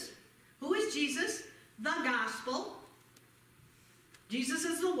 Jesus. Who is Jesus? The gospel. Jesus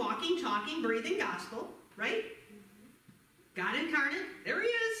is the walking, talking, breathing gospel, right? God incarnate, there he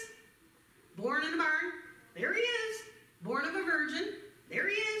is. Born in a barn, there he is. Born of a virgin, there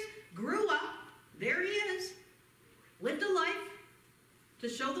he is. Grew up, there he is. Lived a life to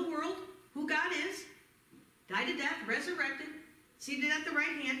show the world who God is. Died to death, resurrected, seated at the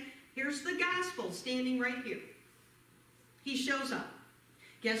right hand. Here's the gospel standing right here. He shows up.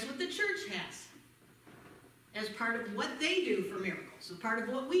 Guess what the church has? As part of what they do for miracles, as part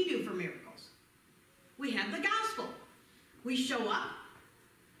of what we do for miracles. We have the gospel. We show up,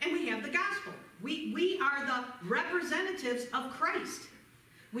 and we have the gospel. We are the representatives of Christ.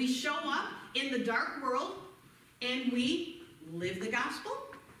 We show up in the dark world, and we live the gospel.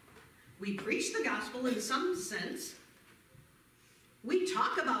 We preach the gospel in some sense. We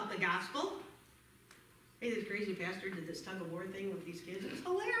talk about the gospel. Hey, this crazy pastor did this tug-of-war thing with these kids. It's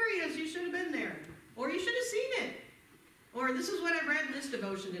hilarious. You should have been there. Or you should have seen it. Or this is what I read in this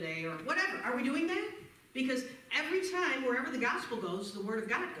devotion today. Or whatever. Are we doing that? Because every time, wherever the gospel goes, the word of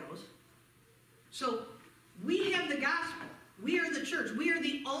God goes. So we have the gospel. We are the church. We are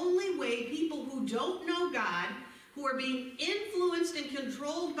the only way people who don't know God, who are being influenced and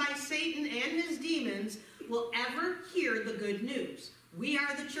controlled by Satan and his demons, will ever hear the good news. We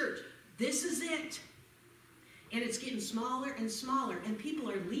are the church. This is it. And it's getting smaller and smaller, and people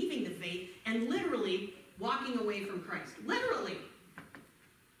are leaving the faith and literally walking away from Christ. Literally.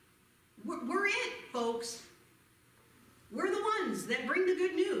 We're it, folks. We're the ones that bring the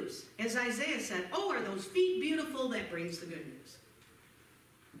good news. As Isaiah said, oh, are those feet beautiful? That brings the good news.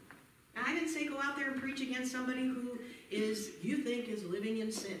 Now, I didn't say go out there and preach against somebody who you think is living in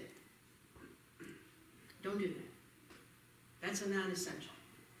sin. Don't do that. That's a non-essential.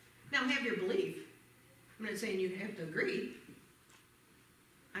 Now, have your belief. I'm not saying you have to agree.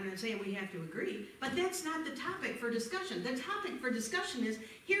 I'm not saying we have to agree. But that's not the topic for discussion. The topic for discussion is,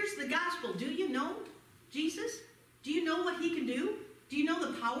 here's the gospel. Do you know Jesus? Do you know what he can do? Do you know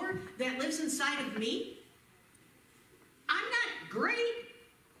the power that lives inside of me? I'm not great.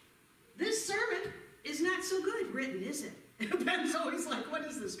 This sermon is not so good written, is it? Ben's always like, what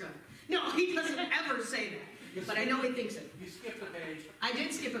is this guy? No, he doesn't ever say that. But I know he thinks it. You skipped a page. I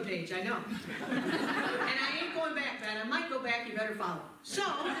did skip a page, I know. And I ain't going back, Ben. I might go back, you better follow. So,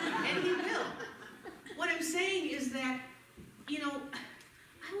 and he will. What I'm saying is that,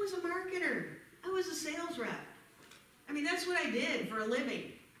 I was a marketer. I was a sales rep. I mean, that's what I did for a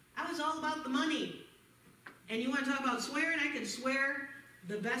living. I was all about the money. And you want to talk about swearing? I could swear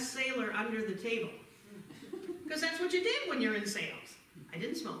the best sailor under the table. Because that's what you did when you're in sales. I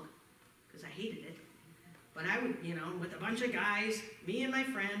didn't smoke, because I hated it. But I would, with a bunch of guys, me and my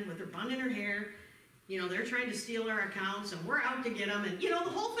friend, with her bun in her hair, they're trying to steal our accounts, and we're out to get them, and, the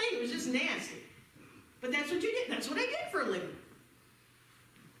whole thing was just nasty. But that's what you did. That's what I did for a living.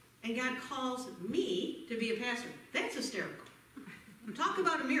 And God calls me to be a pastor. That's hysterical. Talk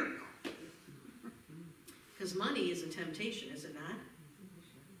about a miracle. Because money is a temptation, is it not?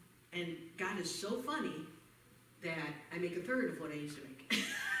 And God is so funny that I make a third of what I used to make.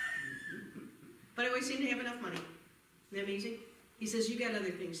 But I always seem to have enough money. Isn't that amazing? He says, you got other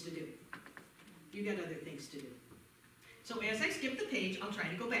things to do. You got other things to do. So as I skip the page, I'll try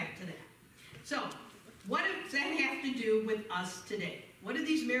to go back to that. So, what does that have to do with us today? What do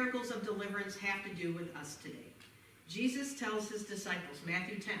these miracles of deliverance have to do with us today? Jesus tells his disciples,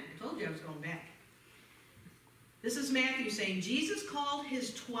 Matthew 10. I told you I was going back. This is Matthew saying, Jesus called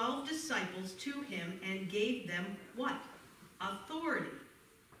his 12 disciples to him and gave them what? Authority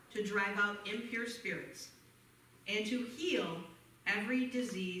to drive out impure spirits and to heal every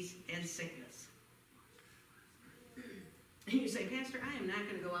disease and sickness. And you say, Pastor, I am not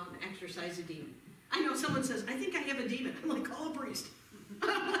going to go out and exorcise a demon. I know someone says, I think I have a demon. I'm like, call a priest.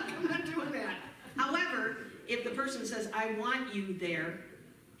 I'm not doing that. However, if the person says, I want you there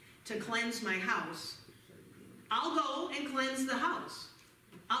to cleanse my house, I'll go and cleanse the house.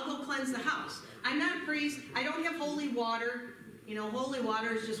 I'll go cleanse the house. I'm not a priest. I don't have holy water. Holy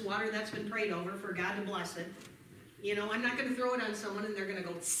water is just water that's been prayed over for God to bless it. I'm not going to throw it on someone and they're going to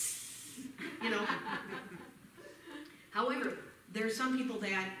go, However, there are some people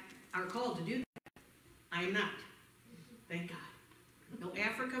that are called to do that. I am not. Thank God. No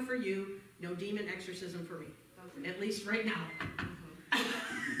Africa for you, no demon exorcism for me. At least right now.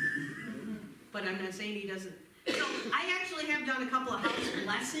 But I'm not saying he doesn't. So I actually have done a couple of house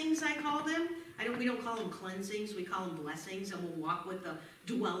blessings, I call them. We don't call them cleansings, we call them blessings, and we'll walk with the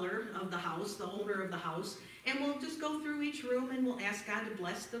dweller of the house, the owner of the house, and we'll just go through each room and we'll ask God to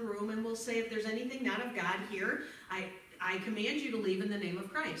bless the room, and we'll say, if there's anything not of God here, I command you to leave in the name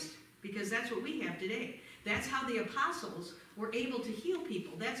of Christ, because that's what we have today. That's how the apostles were able to heal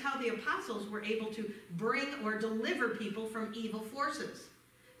people. That's how the apostles were able to bring or deliver people from evil forces.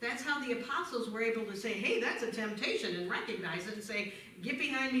 That's how the apostles were able to say, hey, that's a temptation, and recognize it and say, get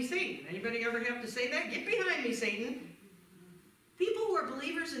behind me, Satan. Anybody ever have to say that? Get behind me, Satan. People who are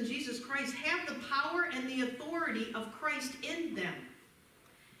believers in Jesus Christ have the power and the authority of Christ in them.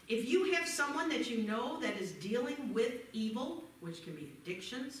 If you have someone that you know that is dealing with evil, which can be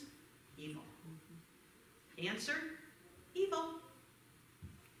addictions, evil. Answer, evil.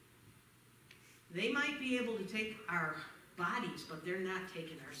 They might be able to take our bodies, but they're not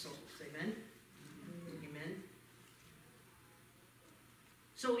taking our souls. Amen? Amen?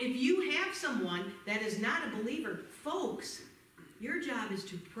 So if you have someone that is not a believer, folks, your job is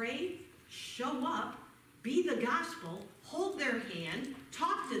to pray, show up, be the gospel, hold their hand,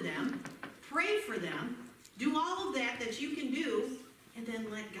 talk to them, pray for them, do all of that you can do, and then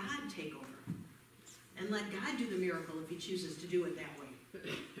let God take over. And let God do the miracle if he chooses to do it that way.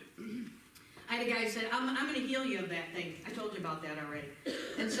 I had a guy who said, I'm going to heal you of that thing. I told you about that already.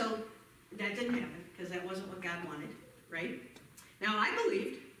 And so that didn't happen because that wasn't what God wanted, right? Now I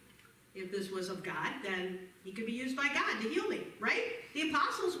believed if this was of God, then he could be used by God to heal me, right? The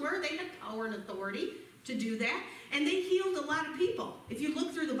apostles were. They had power and authority to do that. And they healed a lot of people. If you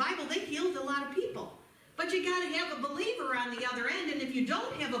look through the Bible, they healed a lot of people. But you got to have a believer on the other end, and if you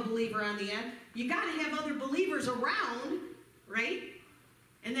don't have a believer on the end, you got to have other believers around, right?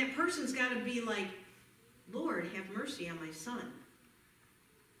 And that person's got to be like, Lord, have mercy on my son,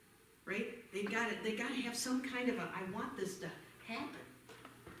 right? They got to have some kind of I want this to happen.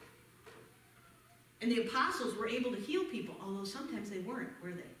 And the apostles were able to heal people, although sometimes they weren't,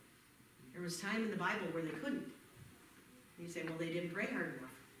 were they? There was time in the Bible where they couldn't. And you say, well, they didn't pray hard enough.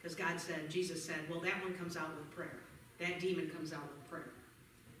 Because Jesus said, well, that one comes out with prayer. That demon comes out with prayer.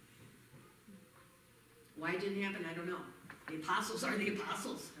 Why it didn't happen, I don't know. The apostles are the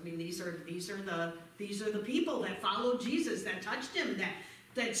apostles. I mean, these are the people that followed Jesus, that touched him,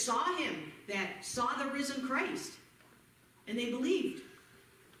 that saw him, that saw the risen Christ. And they believed.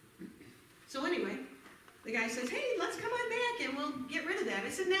 So anyway, the guy says, hey, let's come on back and we'll get rid of that. I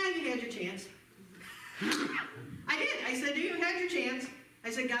said, nah, you had your chance. I did. I said, you had your chance. I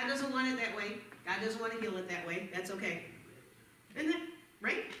said, God doesn't want it that way. God doesn't want to heal it that way. That's okay. And then,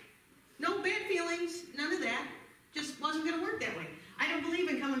 right? No bad feelings, none of that. Just wasn't going to work that way. I don't believe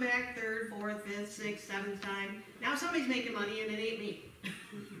in coming back third, fourth, fifth, sixth, seventh time. Now somebody's making money and it ain't me.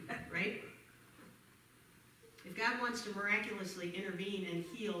 Right? If God wants to miraculously intervene and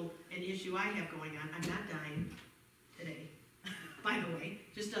heal an issue I have going on, I'm not dying today, by the way,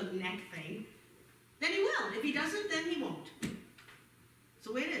 just a neck thing, then he will. If he doesn't, then he won't. It's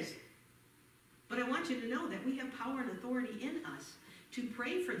the way it is. But I want you to know that we have power and authority in us to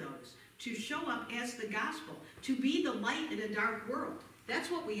pray for those, to show up as the gospel, to be the light in a dark world. That's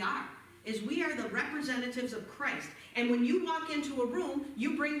what we are, is we are the representatives of Christ. And when you walk into a room,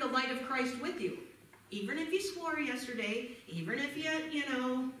 you bring the light of Christ with you. Even if you swore yesterday, even if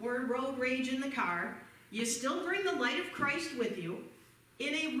you were road rage in the car, you still bring the light of Christ with you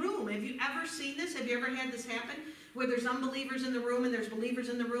in a room. Have you ever seen this? Have you ever had this happen? Where there's unbelievers in the room and there's believers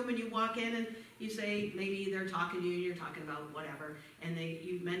in the room and you walk in and you say, maybe they're talking to you and you're talking about whatever, and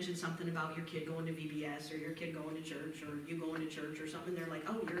you mention something about your kid going to VBS or your kid going to church or you going to church or something. They're like,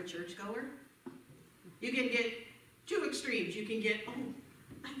 oh, you're a churchgoer? You can get two extremes. You can get, oh,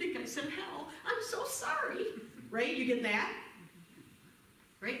 I think I said hell. I'm so sorry. Right? You get that?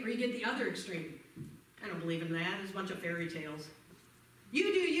 Right? Or you get the other extreme. I don't believe in that. It's a bunch of fairy tales.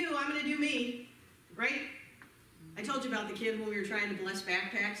 You do you, I'm going to do me. Right? I told you about the kid when we were trying to bless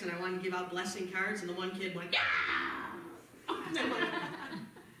backpacks and I wanted to give out blessing cards and the one kid went, yeah! And I went,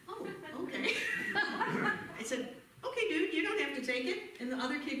 oh, okay. I said, okay, dude, you don't have to take it. And the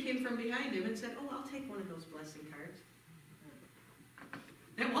other kid came from behind him and said, oh, I'll take one of those blessing cards.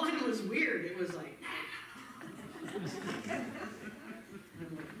 That one was weird. It was like, and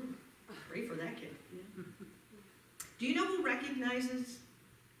I'm like, pray for that kid. Yeah. Do you know who recognized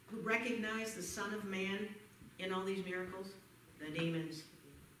the Son of Man in all these miracles? The demons.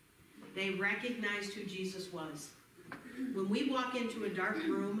 They recognized who Jesus was. When we walk into a dark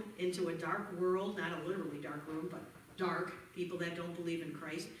room, into a dark world, not a literally dark room, but dark, people that don't believe in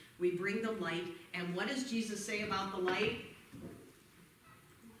Christ, we bring the light, and what does Jesus say about the light?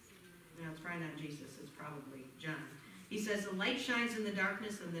 No, it's probably not Jesus, it's probably John. He says, the light shines in the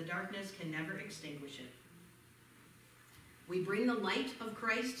darkness, and the darkness can never extinguish it. We bring the light of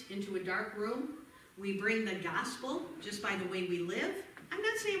Christ into a dark room. We bring the gospel just by the way we live. I'm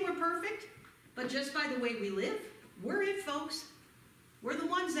not saying we're perfect, but just by the way we live, we're it, folks. We're the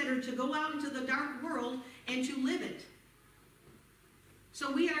ones that are to go out into the dark world and to live it.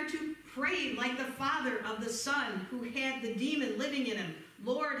 So we are to pray like the father of the son who had the demon living in him.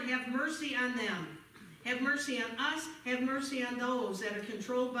 Lord, have mercy on them. Have mercy on us. Have mercy on those that are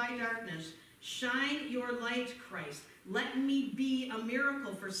controlled by darkness. Shine your light, Christ. Let me be a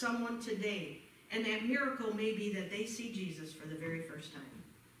miracle for someone today. And that miracle may be that they see Jesus for the very first time.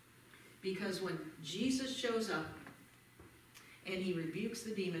 Because when Jesus shows up and he rebukes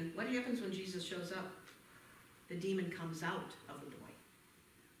the demon, what happens when Jesus shows up? The demon comes out of the boy.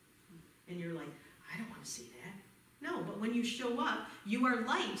 And you're like, I don't want to see that. No, but when you show up, you are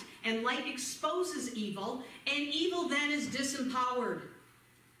light, and light exposes evil, and evil then is disempowered.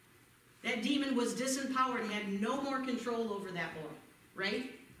 That demon was disempowered, had no more control over that boy,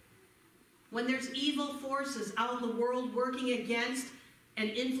 right? When there's evil forces out in the world working against and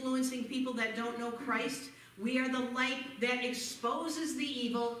influencing people that don't know Christ, we are the light that exposes the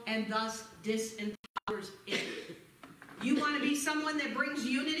evil and thus disempowers it. You want to be someone that brings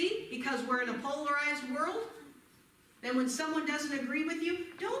unity because we're in a polarized world? Then when someone doesn't agree with you,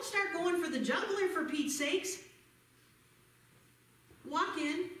 don't start going for the juggler, for Pete's sakes. Walk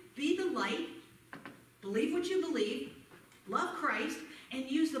in, be the light, believe what you believe, love Christ, and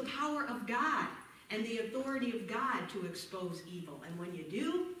use the power of God and the authority of God to expose evil. And when you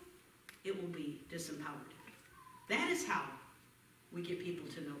do, it will be disempowered. That is how we get people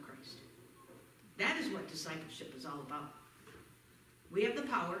to know Christ. That is what discipleship is all about. We have the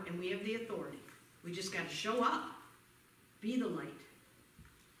power and we have the authority. We just got to show up, be the light,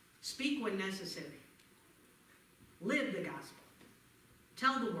 speak when necessary, live the gospel,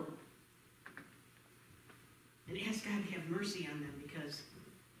 tell the world, and ask God to have mercy on them, because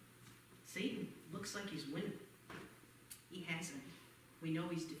Satan looks like he's winning. He hasn't. We know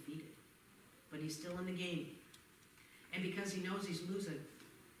he's defeated, but he's still in the game. And because he knows he's losing,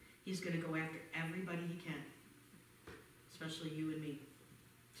 he's going to go after everybody he can, especially you and me.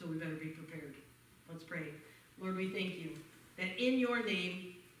 So we better be prepared. Let's pray. Lord, we thank you that in your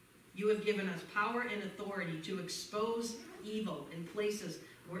name you have given us power and authority to expose evil in places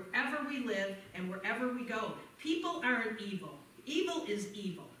wherever we live and wherever we go. People aren't evil. Evil is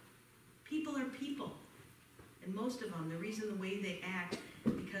evil. People are people. And most of them, the reason the way they act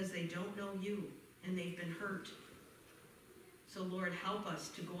because they don't know you and they've been hurt. So Lord, help us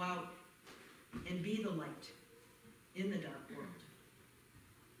to go out and be the light in the dark world.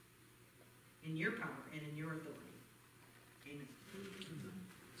 In your power and in your authority. Amen.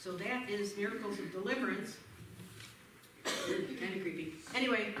 So that is Miracles of Deliverance. Kind of creepy.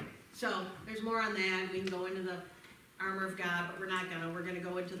 Anyway, so there's more on that. We can go into the armor of God, but we're not gonna. We're gonna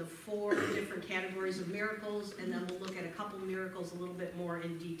go into the 4 different categories of miracles, and then we'll look at a couple miracles a little bit more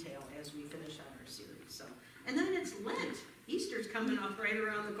in detail as we finish out our series. So, and then it's Lent. Easter's coming up right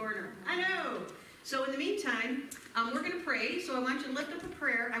around the corner. I know. So in the meantime, we're going to pray. So I want you to lift up a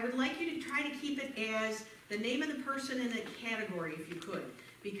prayer. I would like you to try to keep it as the name of the person in the category, if you could.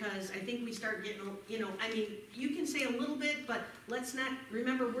 Because I think we start getting, I mean, you can say a little bit, but let's not,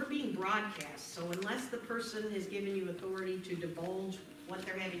 remember, we're being broadcast. So unless the person has given you authority to divulge what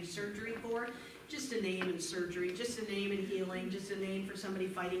they're having surgery for, just a name in surgery, just a name in healing, just a name for somebody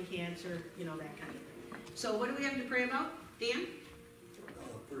fighting cancer, that kind of thing. So what do we have to pray about? Dan?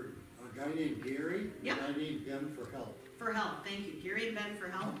 For a guy named Gary, Yep. and I need Ben for help. For help, thank you. Gary and Ben for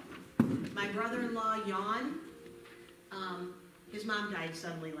help. My brother-in-law, Jan, his mom died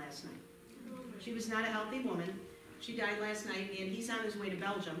suddenly last night. She was not a healthy woman. She died last night, and he's on his way to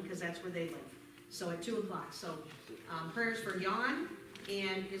Belgium, because that's where they live. So at 2 o'clock. So prayers for Jan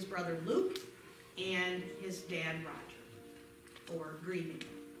and his brother Luke and his dad Roger for grieving.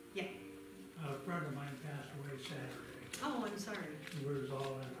 Yeah. A friend of mine passed away Saturday. Oh, I'm sorry. We was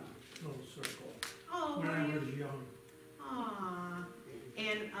all in a little circle Oh, when were I you? was young. Aw.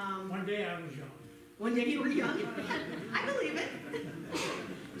 And One day I was young. one day you were young. I believe it.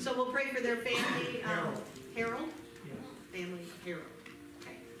 So we'll pray for their family. Harold? Yes. Family Harold.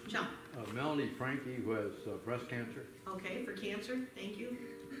 Okay. John. Melanie Frankie, who has breast cancer. Okay, for cancer. Thank you.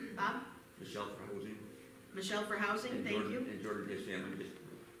 Bob? Michelle for housing. Michelle for housing. And Thank Jordan, you. And Jordan, his family,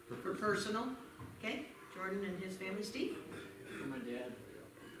 just For personal. Okay. Jordan and his family. Steve? For my dad.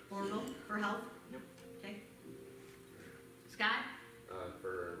 Formal for health. Yep. Okay. Scott?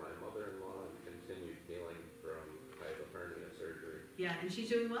 For my mother-in-law and continued healing from hiatal hernia surgery. Yeah, and she's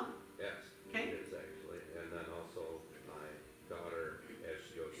doing well? Yes, Okay. she is actually. And then also my daughter as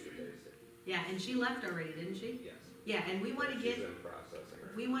she goes through basic. Yeah, and she left already, didn't she? Yes. Yeah, and we want to She's get in processing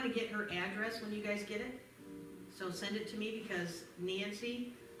her. we want to get her address when you guys get it. So send it to me, because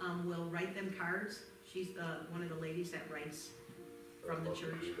Nancy will write them cards. She's one of the ladies that writes from the We're supposed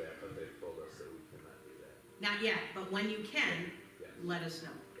church. to do that, but they told us that we cannot do that. Not yet, but when you can, Yes. let us know.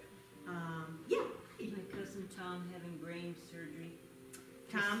 Yeah. My cousin Tom having brain surgery,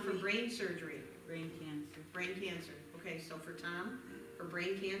 Tom for brain surgery, brain cancer. brain cancer. Okay, so for Tom, for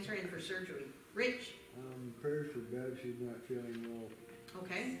brain cancer and for surgery. Rich, Prayers for Bev, she's not feeling well.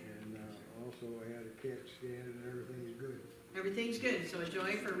 okay, And also I had a CAT scan and everything's good. everything's good. So a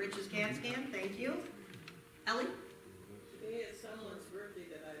joy for Rich's CAT scan. Thank you. Ellie? Today is someone's birthday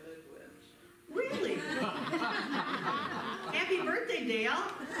that I live with. Really? Happy birthday, Dale.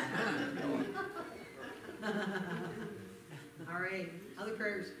 All right, other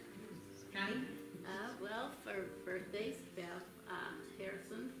prayers. Connie? Well, for birthdays, Beth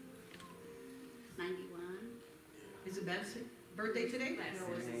Harrison, 91. Is it Bev's birthday today? No,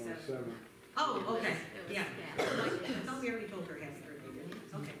 it's a 7. Oh, okay, It was yeah. Beth. I thought we already told her happy birthday, didn't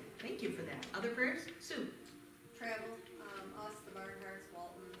we? Okay, thank you for that. Other prayers? Sue? Travel, us, the Barnharts,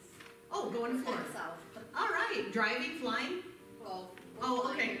 Waltons. Oh, going to Florida. South. All right, driving, flying? Well, Oh,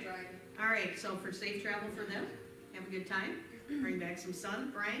 flying okay. and driving. All right, so for safe travel for them, have a good time. Bring back some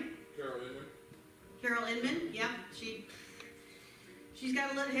sun. Brian? Carol Inman. Carol Inman, yeah, she's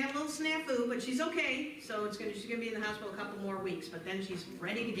got have a little snafu, but she's okay. So she's gonna be in the hospital a couple more weeks, but then she's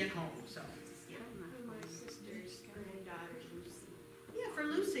ready to get home. So yeah, My sister's granddaughter, Lucy. yeah, for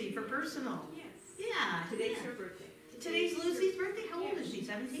Lucy. Lucy for personal. Yes. Yeah. Today's yeah. her birthday. Today's Lucy's birthday? How old is she,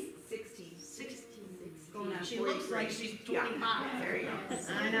 17? 16. 16. Going on She 43. looks like she's 25. There you go.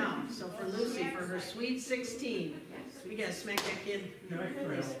 I know. So for Lucy, for her sweet 16, we gotta smack that kid.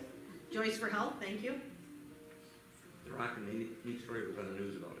 Joyce for help, thank you. The Rock and Neat Story was on the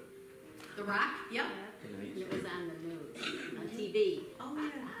news about it. The Rock, yep. It was on the news, on TV. Oh, yeah.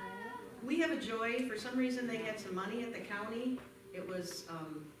 We have a Joy, for some reason they had some money at the county. It was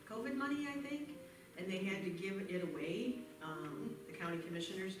COVID money, I think, and they had to give it away, the county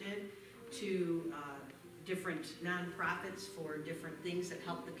commissioners did, to different nonprofits for different things that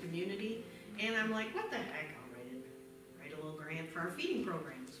help the community. And I'm like, what the heck, I'll write a little grant for our feeding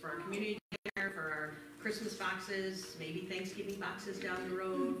programs, for our community dinner, for our Christmas boxes, maybe Thanksgiving boxes down the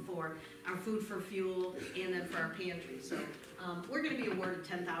road, for our food for fuel, and then for our pantry. So we're going to be awarded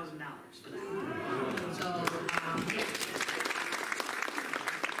 $10,000 for that. So, yeah.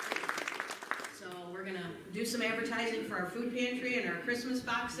 So we're going to do some advertising for our food pantry and our Christmas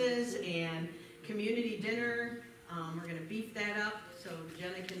boxes and community dinner. We're going to beef that up so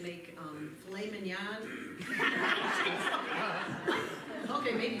Jenna can make filet mignon.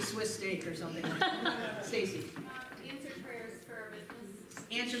 Okay, maybe Swiss steak or something. Stacy. Answer prayers for our business.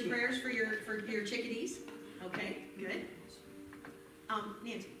 Answer prayers for your chickadees. Okay, good.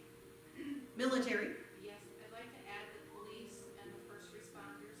 Nancy. Military. Yes, I'd like to add the police and the first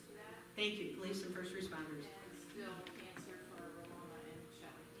responders to that. Thank you, police and first responders. And still cancer for Ramona and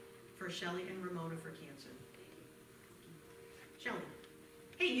Shelley. For Shelley and Ramona for cancer. Shelley.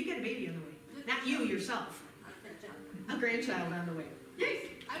 Hey, you got a baby on the way. Not you, yourself. A grandchild on the way. Yes.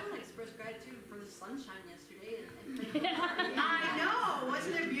 I want to express gratitude for the sunshine yesterday and I know,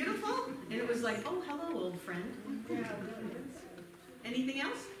 wasn't it beautiful? And it was like, oh, hello, old friend. Anything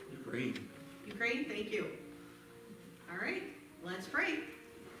else? Ukraine. Ukraine, thank you. All right, let's pray.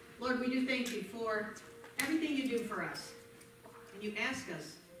 Lord, we do thank you for everything you do for us. And you ask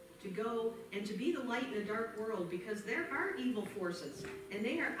us to go and to be the light in a dark world because there are evil forces and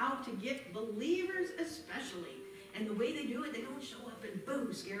they are out to get believers especially. And the way they do it, they don't show up and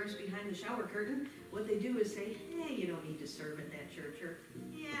boom, scare us behind the shower curtain. What they do is say, hey, you don't need to serve at that church, or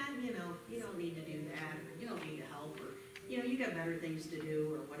yeah, you know, you don't need to do that, or you don't need to help, or you know, you got better things to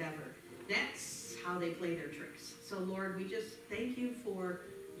do, or whatever. That's how they play their tricks. So Lord, we just thank you for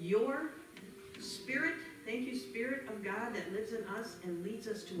your Spirit. Thank you, Spirit of God that lives in us and leads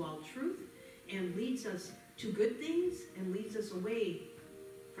us to all truth and leads us to good things and leads us away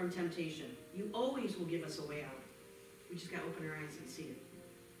from temptation. You always will give us a way out. We just got to open our eyes and see it.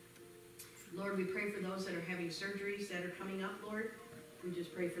 Lord, we pray for those that are having surgeries that are coming up, Lord. We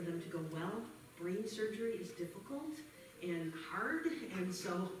just pray for them to go well. Brain surgery is difficult and hard, and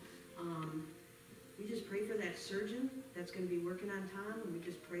so we just pray for that surgeon that's going to be working on Tom, and we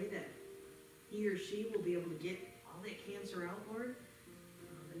just pray that he or she will be able to get all that cancer out, Lord,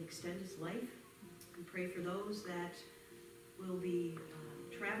 and extend his life. We pray for those that will be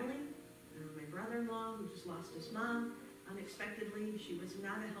traveling. My brother-in-law who just lost his mom unexpectedly. She was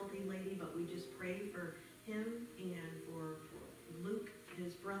not a healthy lady, but we just pray for him and for Luke,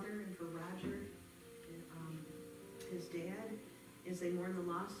 his brother, and for Roger, and, his dad, as they mourn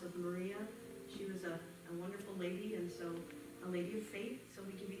the loss of Maria. She was a wonderful lady, and so a lady of faith, so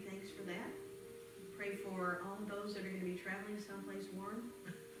we give you thanks for that. Pray for all of those that are going to be traveling someplace warm.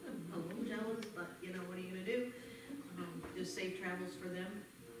 I'm a little jealous, but you know, what are you going to do? Just safe travels for them.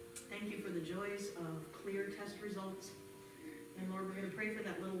 Thank you for the joys of clear test results. And Lord, we're going to pray for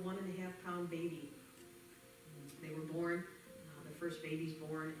that little 1.5-pound baby. They were born, the first baby's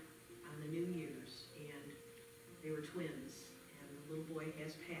born on the New Year's, and they were twins. And the little boy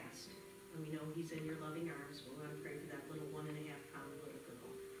has passed. And we know he's in your loving arms. We want to pray for that little 1.5-pound little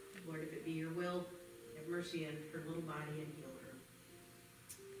girl. Lord, if it be your will, have mercy on her little body and heal her.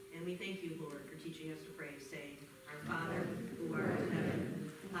 And we thank you, Lord, for teaching us to pray, saying, Our Father, who art in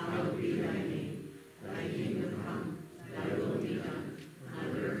heaven, hallowed be thy name. Thy kingdom come, thy will be done,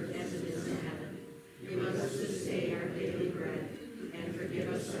 on earth as it is in heaven. Give us this day our daily bread, and forgive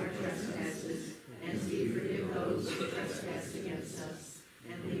us our trespasses, as we forgive those who trespass against us.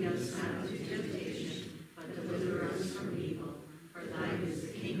 And lead us not into temptation, but deliver us from evil. For thine is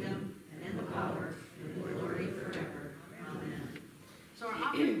the kingdom, and the power, and the glory forever. Amen. So our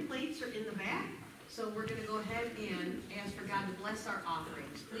offering plates are in the back. So we're going to go ahead and ask for God to bless our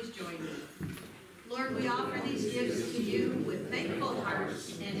offerings. Please join me. Lord, we offer these gifts to you with thankful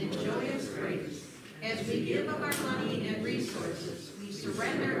hearts and in joyous praise. As we give of our money and resources, we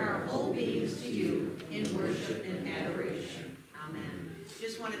surrender our whole beings to you in worship and adoration. Amen.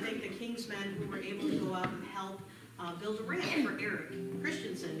 Just want to thank the Kingsmen who were able to go out and help build a ramp for Eric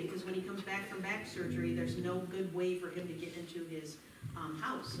Christensen. reason, because when he comes back from back surgery, there's no good way for him to get into his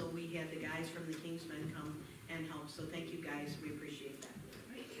house. So we had the guys from the Kingsmen come and help. So thank you guys. We appreciate that.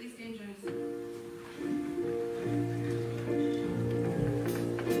 Please stand, join us.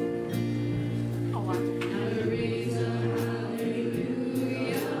 Oh, wow.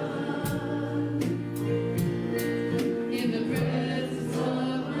 In the presence of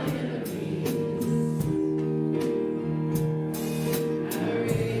my enemies, I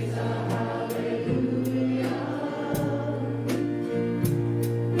raise a hallelujah,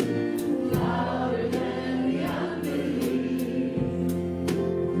 louder than the unbelief.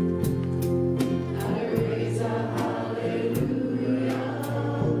 I raise a hallelujah.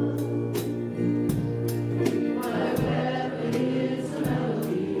 My weapon is a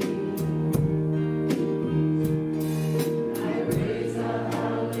melody. I raise a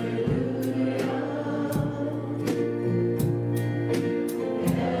hallelujah.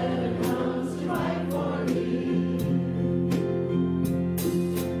 Heaven comes to fight for me.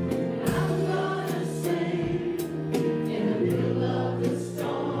 I'm gonna sing in the middle of the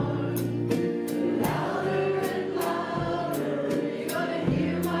storm. Louder and louder, you're gonna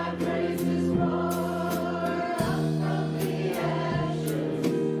hear my praises roar. Up from the ashes,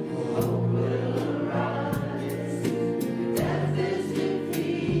 hope will arise. Death is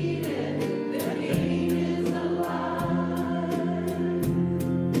defeated, the King is alive.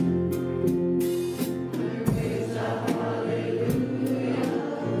 I raise a hallelujah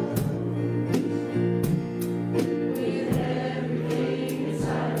with everything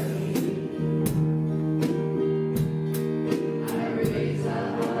inside me. I raise a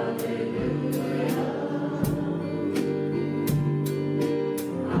hallelujah.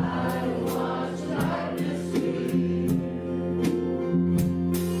 I don't watch darkness sleep.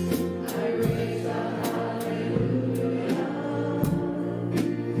 I raise a hallelujah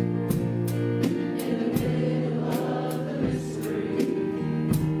in the middle of the mystery.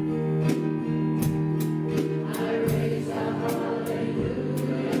 I raise a hallelujah.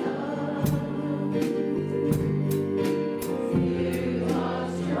 Fear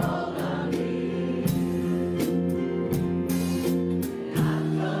lost your hold on me. I'm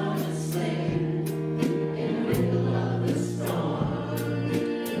gonna sing in the middle of the storm.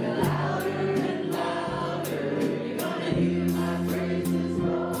 Louder and louder, you're gonna hear my praises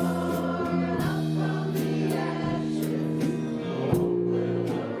roar. Up from the ashes, hope will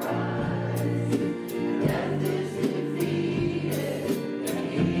arise. Death is defeated, the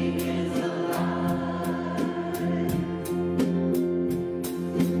King is alive.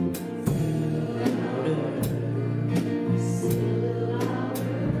 Sing a little louder, sing a little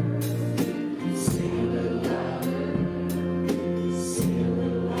louder, sing a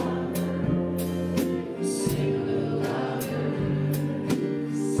little louder, sing a little louder, sing a little louder,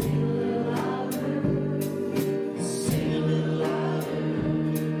 sing a little louder,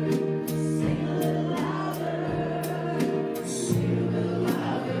 sing a little louder, sing a little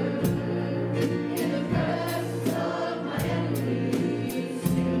louder. In the presence of my enemies,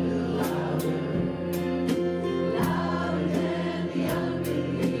 sing a little louder. Louder than the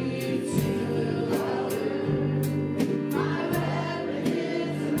unbelief, sing a little louder. My weapon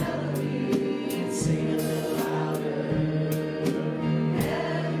is a melody, sing a little louder.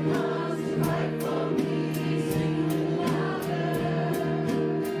 Heaven comes to fight for me, sing a little louder.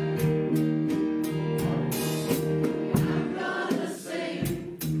 I'm gonna sing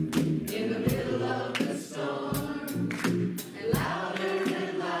in the middle of the storm. And louder,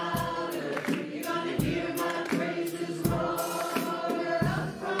 you're gonna hear my praises roar. Up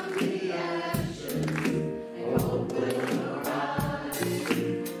from the ashes, and hope will arise.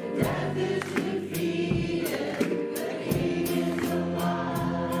 Death is defeated, the King is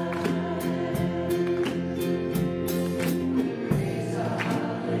alive. Raise a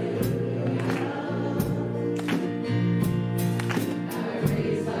hallelujah. I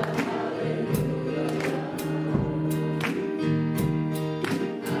raise a hallelujah.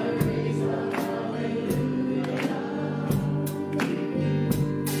 I raise a hallelujah.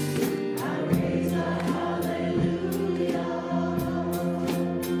 I raise a hallelujah.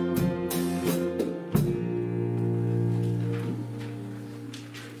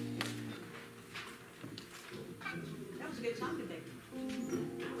 That was a good song today.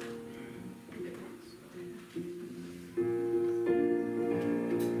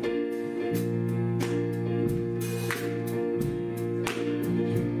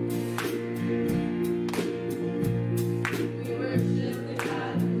 We worship the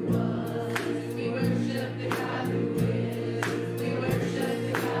God who was. We worship the God who is. We worship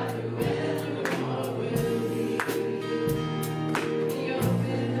the God who evermore will be. He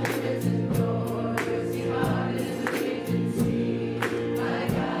opened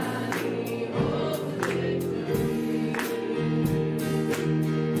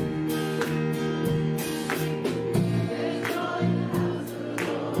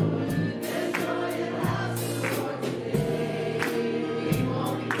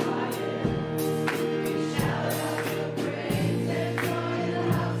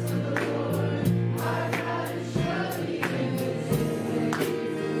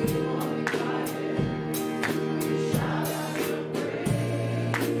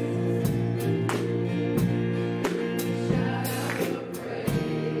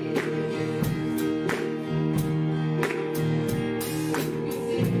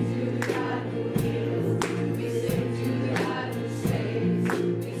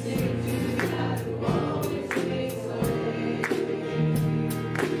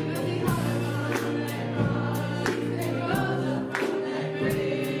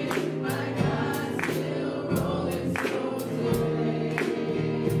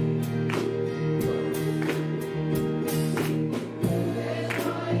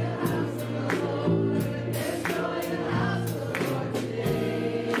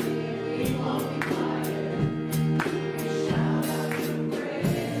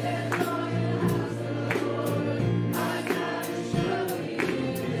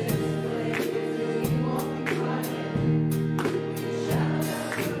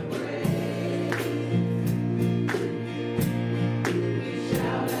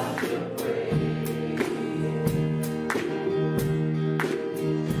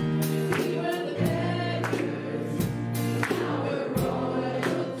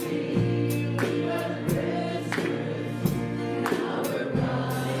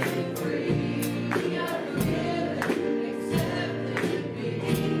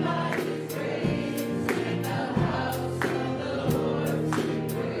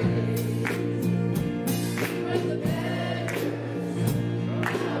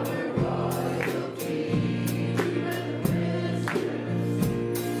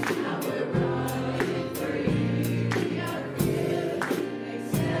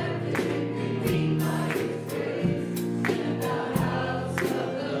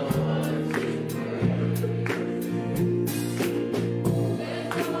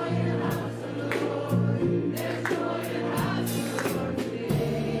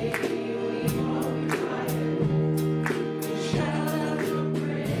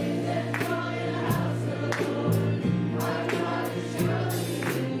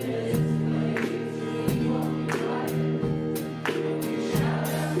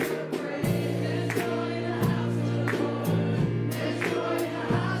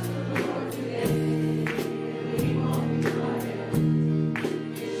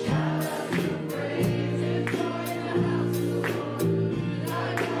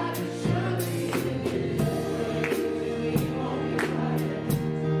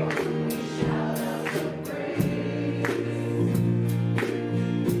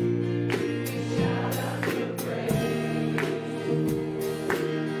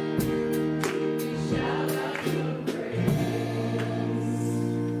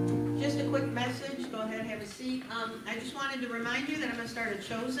remind you that I'm going to start a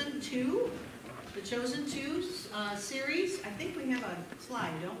Chosen 2, the Chosen 2 series. I think we have a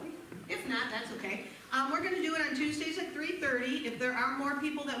slide, don't we? If not, that's okay. We're going to do it on Tuesdays at 3:30. If there are more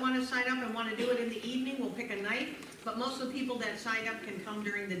people that want to sign up and want to do it in the evening, we'll pick a night. But most of the people that signed up can come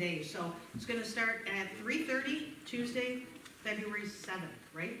during the day. So it's going to start at 3:30, Tuesday, February 7th,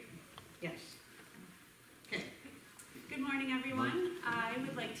 right? Yes. Okay. Good morning, everyone. I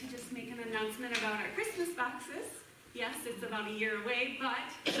would like to just make an announcement about our Christmas boxes. Yes, it's about a year away, but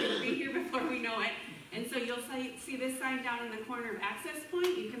it'll be here before we know it. And so you'll see this sign down in the corner of Access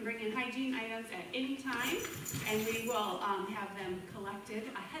Point. You can bring in hygiene items at any time, and we will have them collected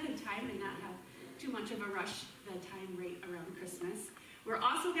ahead of time and not have too much of a rush the time right around Christmas. We're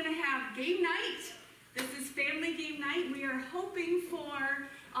also going to have game night. This is family game night. We are hoping for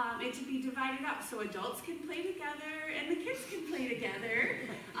it to be divided up so adults can play together and the kids can play together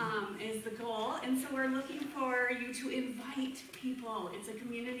is the goal. And so we're looking for you to invite people. It's a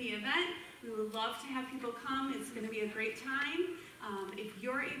community event. We would love to have people come. It's going to be a great time. If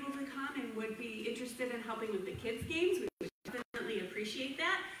you're able to come and would be interested in helping with the kids' games, we would definitely appreciate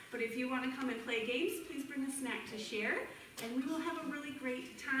that. But if you want to come and play games, please bring a snack to share. And we will have a really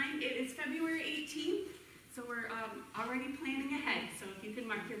great time. It is February 18th, so we're already planning ahead. So if you can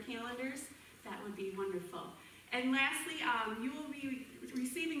mark your calendars, that would be wonderful. And lastly, you will be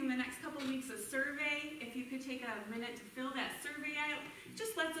receiving in the next couple of weeks a survey. If you could take a minute to fill that survey out,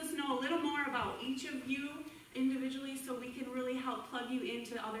 just lets us know a little more about each of you individually so we can really help plug you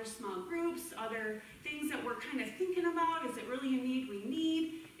into other small groups, other things that we're kind of thinking about. Is it really a need we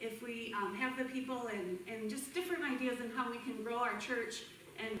need? If we have the people and just different ideas on how we can grow our church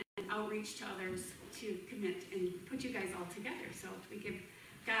and outreach to others to commit and put you guys all together. So we give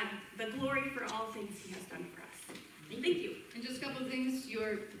God the glory for all things He has done for us. Thank you. And just a couple of things.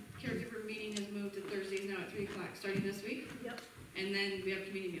 Your caregiver meeting has moved to Thursdays now at 3 o'clock starting this week. Yep. And then we have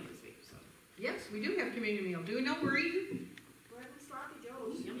community meal this week. So. Yes, we do have community meal. Do we know we're eating? We're having sloppy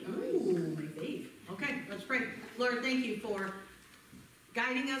joes. Ooh, my babe. Okay, let's pray. Lord, thank you for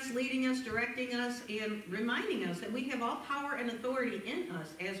guiding us, leading us, directing us, and reminding us that we have all power and authority in us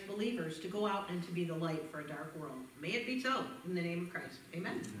as believers to go out and to be the light for a dark world. May it be so, in the name of Christ.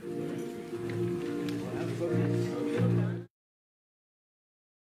 Amen.